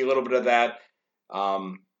 got to see a little bit of that.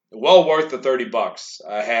 Well worth the $30.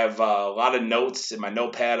 I have a lot of notes in my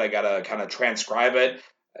notepad. I got to kind of transcribe it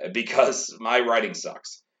because my writing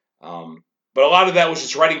sucks. But a lot of that was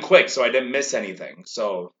just writing quick, so I didn't miss anything.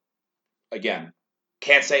 So, again,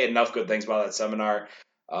 can't say enough good things about that seminar.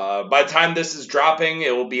 By the time this is dropping,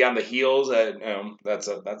 it will be on the heels. That's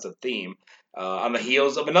a theme. On the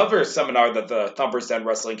heels of another seminar that the Thumper's Den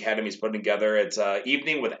Wrestling Academy is putting together. It's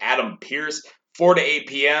Evening with Adam Pierce, 4 to 8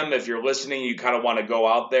 p.m. If you're listening, you kind of want to go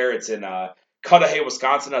out there. It's in Cudahy,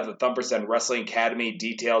 Wisconsin at the Thumper's Den Wrestling Academy.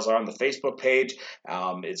 Details are on the Facebook page.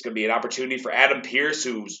 It's going to be an opportunity for Adam Pierce,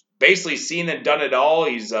 who's basically seen and done it all.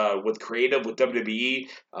 He's with creative with WWE,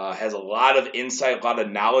 has a lot of insight, a lot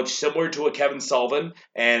of knowledge, similar to a Kevin Sullivan,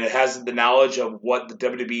 and has the knowledge of what the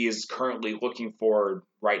WWE is currently looking for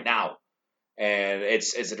right now. And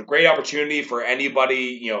it's a great opportunity for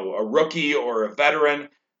anybody, a rookie or a veteran,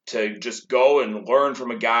 to just go and learn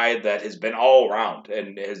from a guy that has been all around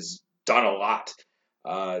and has done a lot.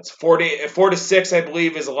 It's 4 to 6, I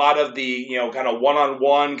believe, is a lot of the, kind of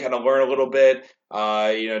one-on-one, kind of learn a little bit,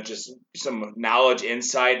 just some knowledge,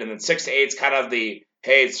 insight. And then 6 to 8 is kind of the,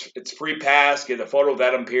 hey, it's free pass, get a photo with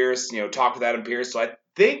Adam Pierce, talk with Adam Pierce. So I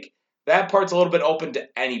think that part's a little bit open to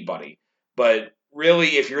anybody. But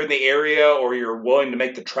really, if you're in the area or you're willing to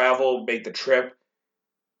make the travel, make the trip,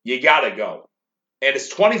 you got to go. and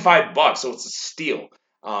it's $25, so it's a steal.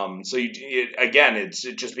 It's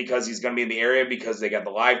just because he's going to be in the area because they got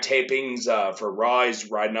the live tapings for Raw.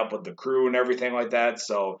 He's riding up with the crew and everything like that.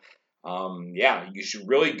 So, you should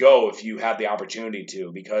really go if you have the opportunity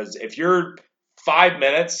to, because if you're 5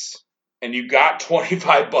 minutes and you got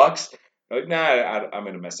 $25, like, nah, I'm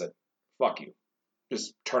going to miss it. Fuck you.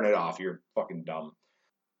 Just turn it off. You're fucking dumb.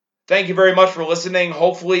 Thank you very much for listening.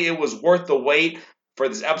 Hopefully it was worth the wait for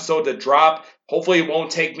this episode to drop. Hopefully it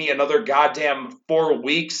won't take me another goddamn 4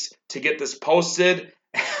 weeks to get this posted.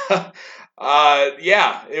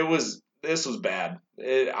 This was bad.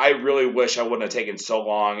 I really wish I wouldn't have taken so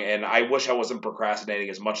long, and I wish I wasn't procrastinating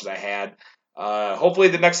as much as I had. Hopefully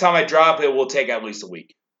the next time I drop, it will take at least a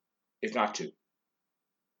week, if not 2.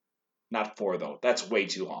 Not 4, though. That's way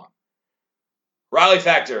too long. Riley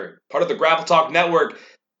Factor, part of the Grapple Talk Network.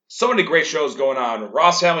 So many great shows going on.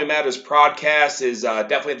 Ross Family Matters podcast is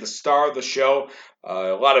definitely the star of the show. A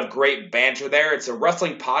lot of great banter there. It's a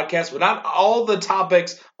wrestling podcast, but not all the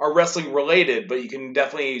topics are wrestling related, but you can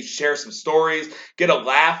definitely share some stories, get a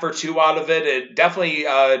laugh or two out of it. It definitely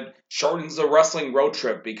shortens the wrestling road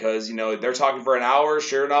trip because, they're talking for an hour.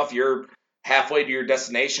 Sure enough, you're halfway to your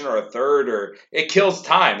destination or a third, or it kills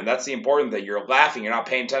time, and that's the important thing. You're laughing. You're not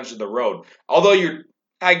paying attention to the road. Although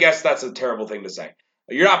I guess that's a terrible thing to say.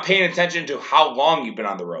 You're not paying attention to how long you've been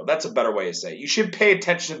on the road. That's a better way to say it. You should pay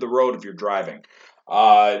attention to the road if you're driving.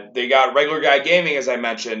 They got Regular Guy Gaming, as I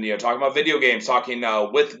mentioned, talking about video games, talking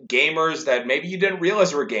with gamers that maybe you didn't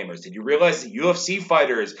realize were gamers. Did you realize that UFC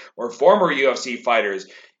fighters or former UFC fighters,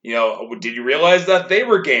 did you realize that they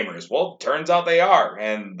were gamers? Well, turns out they are.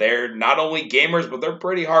 And they're not only gamers, but they're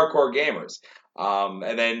pretty hardcore gamers.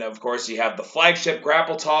 And then, of course, you have the flagship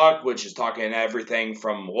Grapple Talk, which is talking everything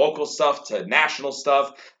from local stuff to national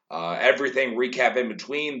stuff, everything recap in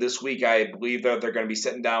between. This week, I believe that they're going to be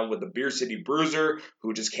sitting down with the Beer City Bruiser,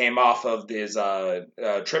 who just came off of his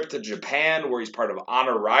trip to Japan, where he's part of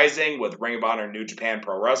Honor Rising with Ring of Honor New Japan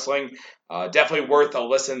Pro Wrestling. Definitely worth a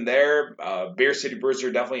listen there. Beer City Bruiser,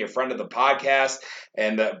 definitely a friend of the podcast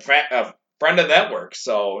and friend of the network,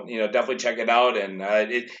 so definitely check it out. And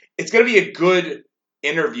it's going to be a good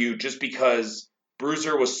interview just because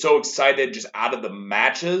Bruiser was so excited just out of the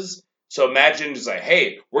matches. So imagine just like,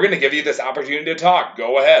 hey, we're going to give you this opportunity to talk.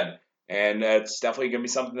 Go ahead. And it's definitely going to be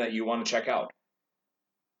something that you want to check out.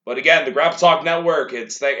 But again, the Grapple Talk Network,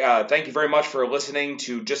 thank you very much for listening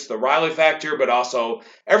to just the Riley Factor, but also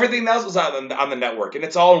everything else is on the network. And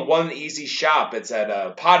it's all in one easy shop. It's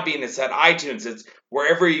at Podbean, it's at iTunes, it's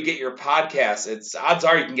wherever you get your podcasts. Odds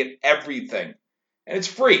are you can get everything. And it's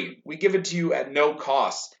free. We give it to you at no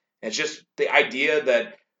cost. And it's just the idea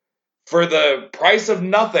that for the price of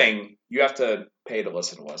nothing, you have to pay to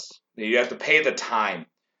listen to us. You have to pay the time.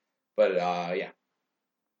 But, yeah.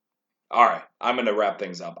 All right, I'm going to wrap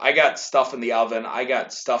things up. I got stuff in the oven. I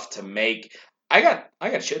got stuff to make. I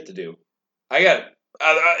got shit to do.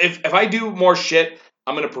 If I do more shit,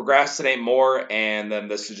 I'm going to procrastinate more, and then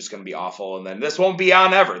this is just going to be awful, and then this won't be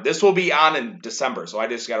on ever. This will be on in December, so I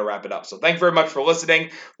just got to wrap it up. So thank you very much for listening.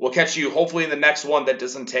 We'll catch you hopefully in the next one that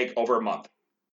doesn't take over a month.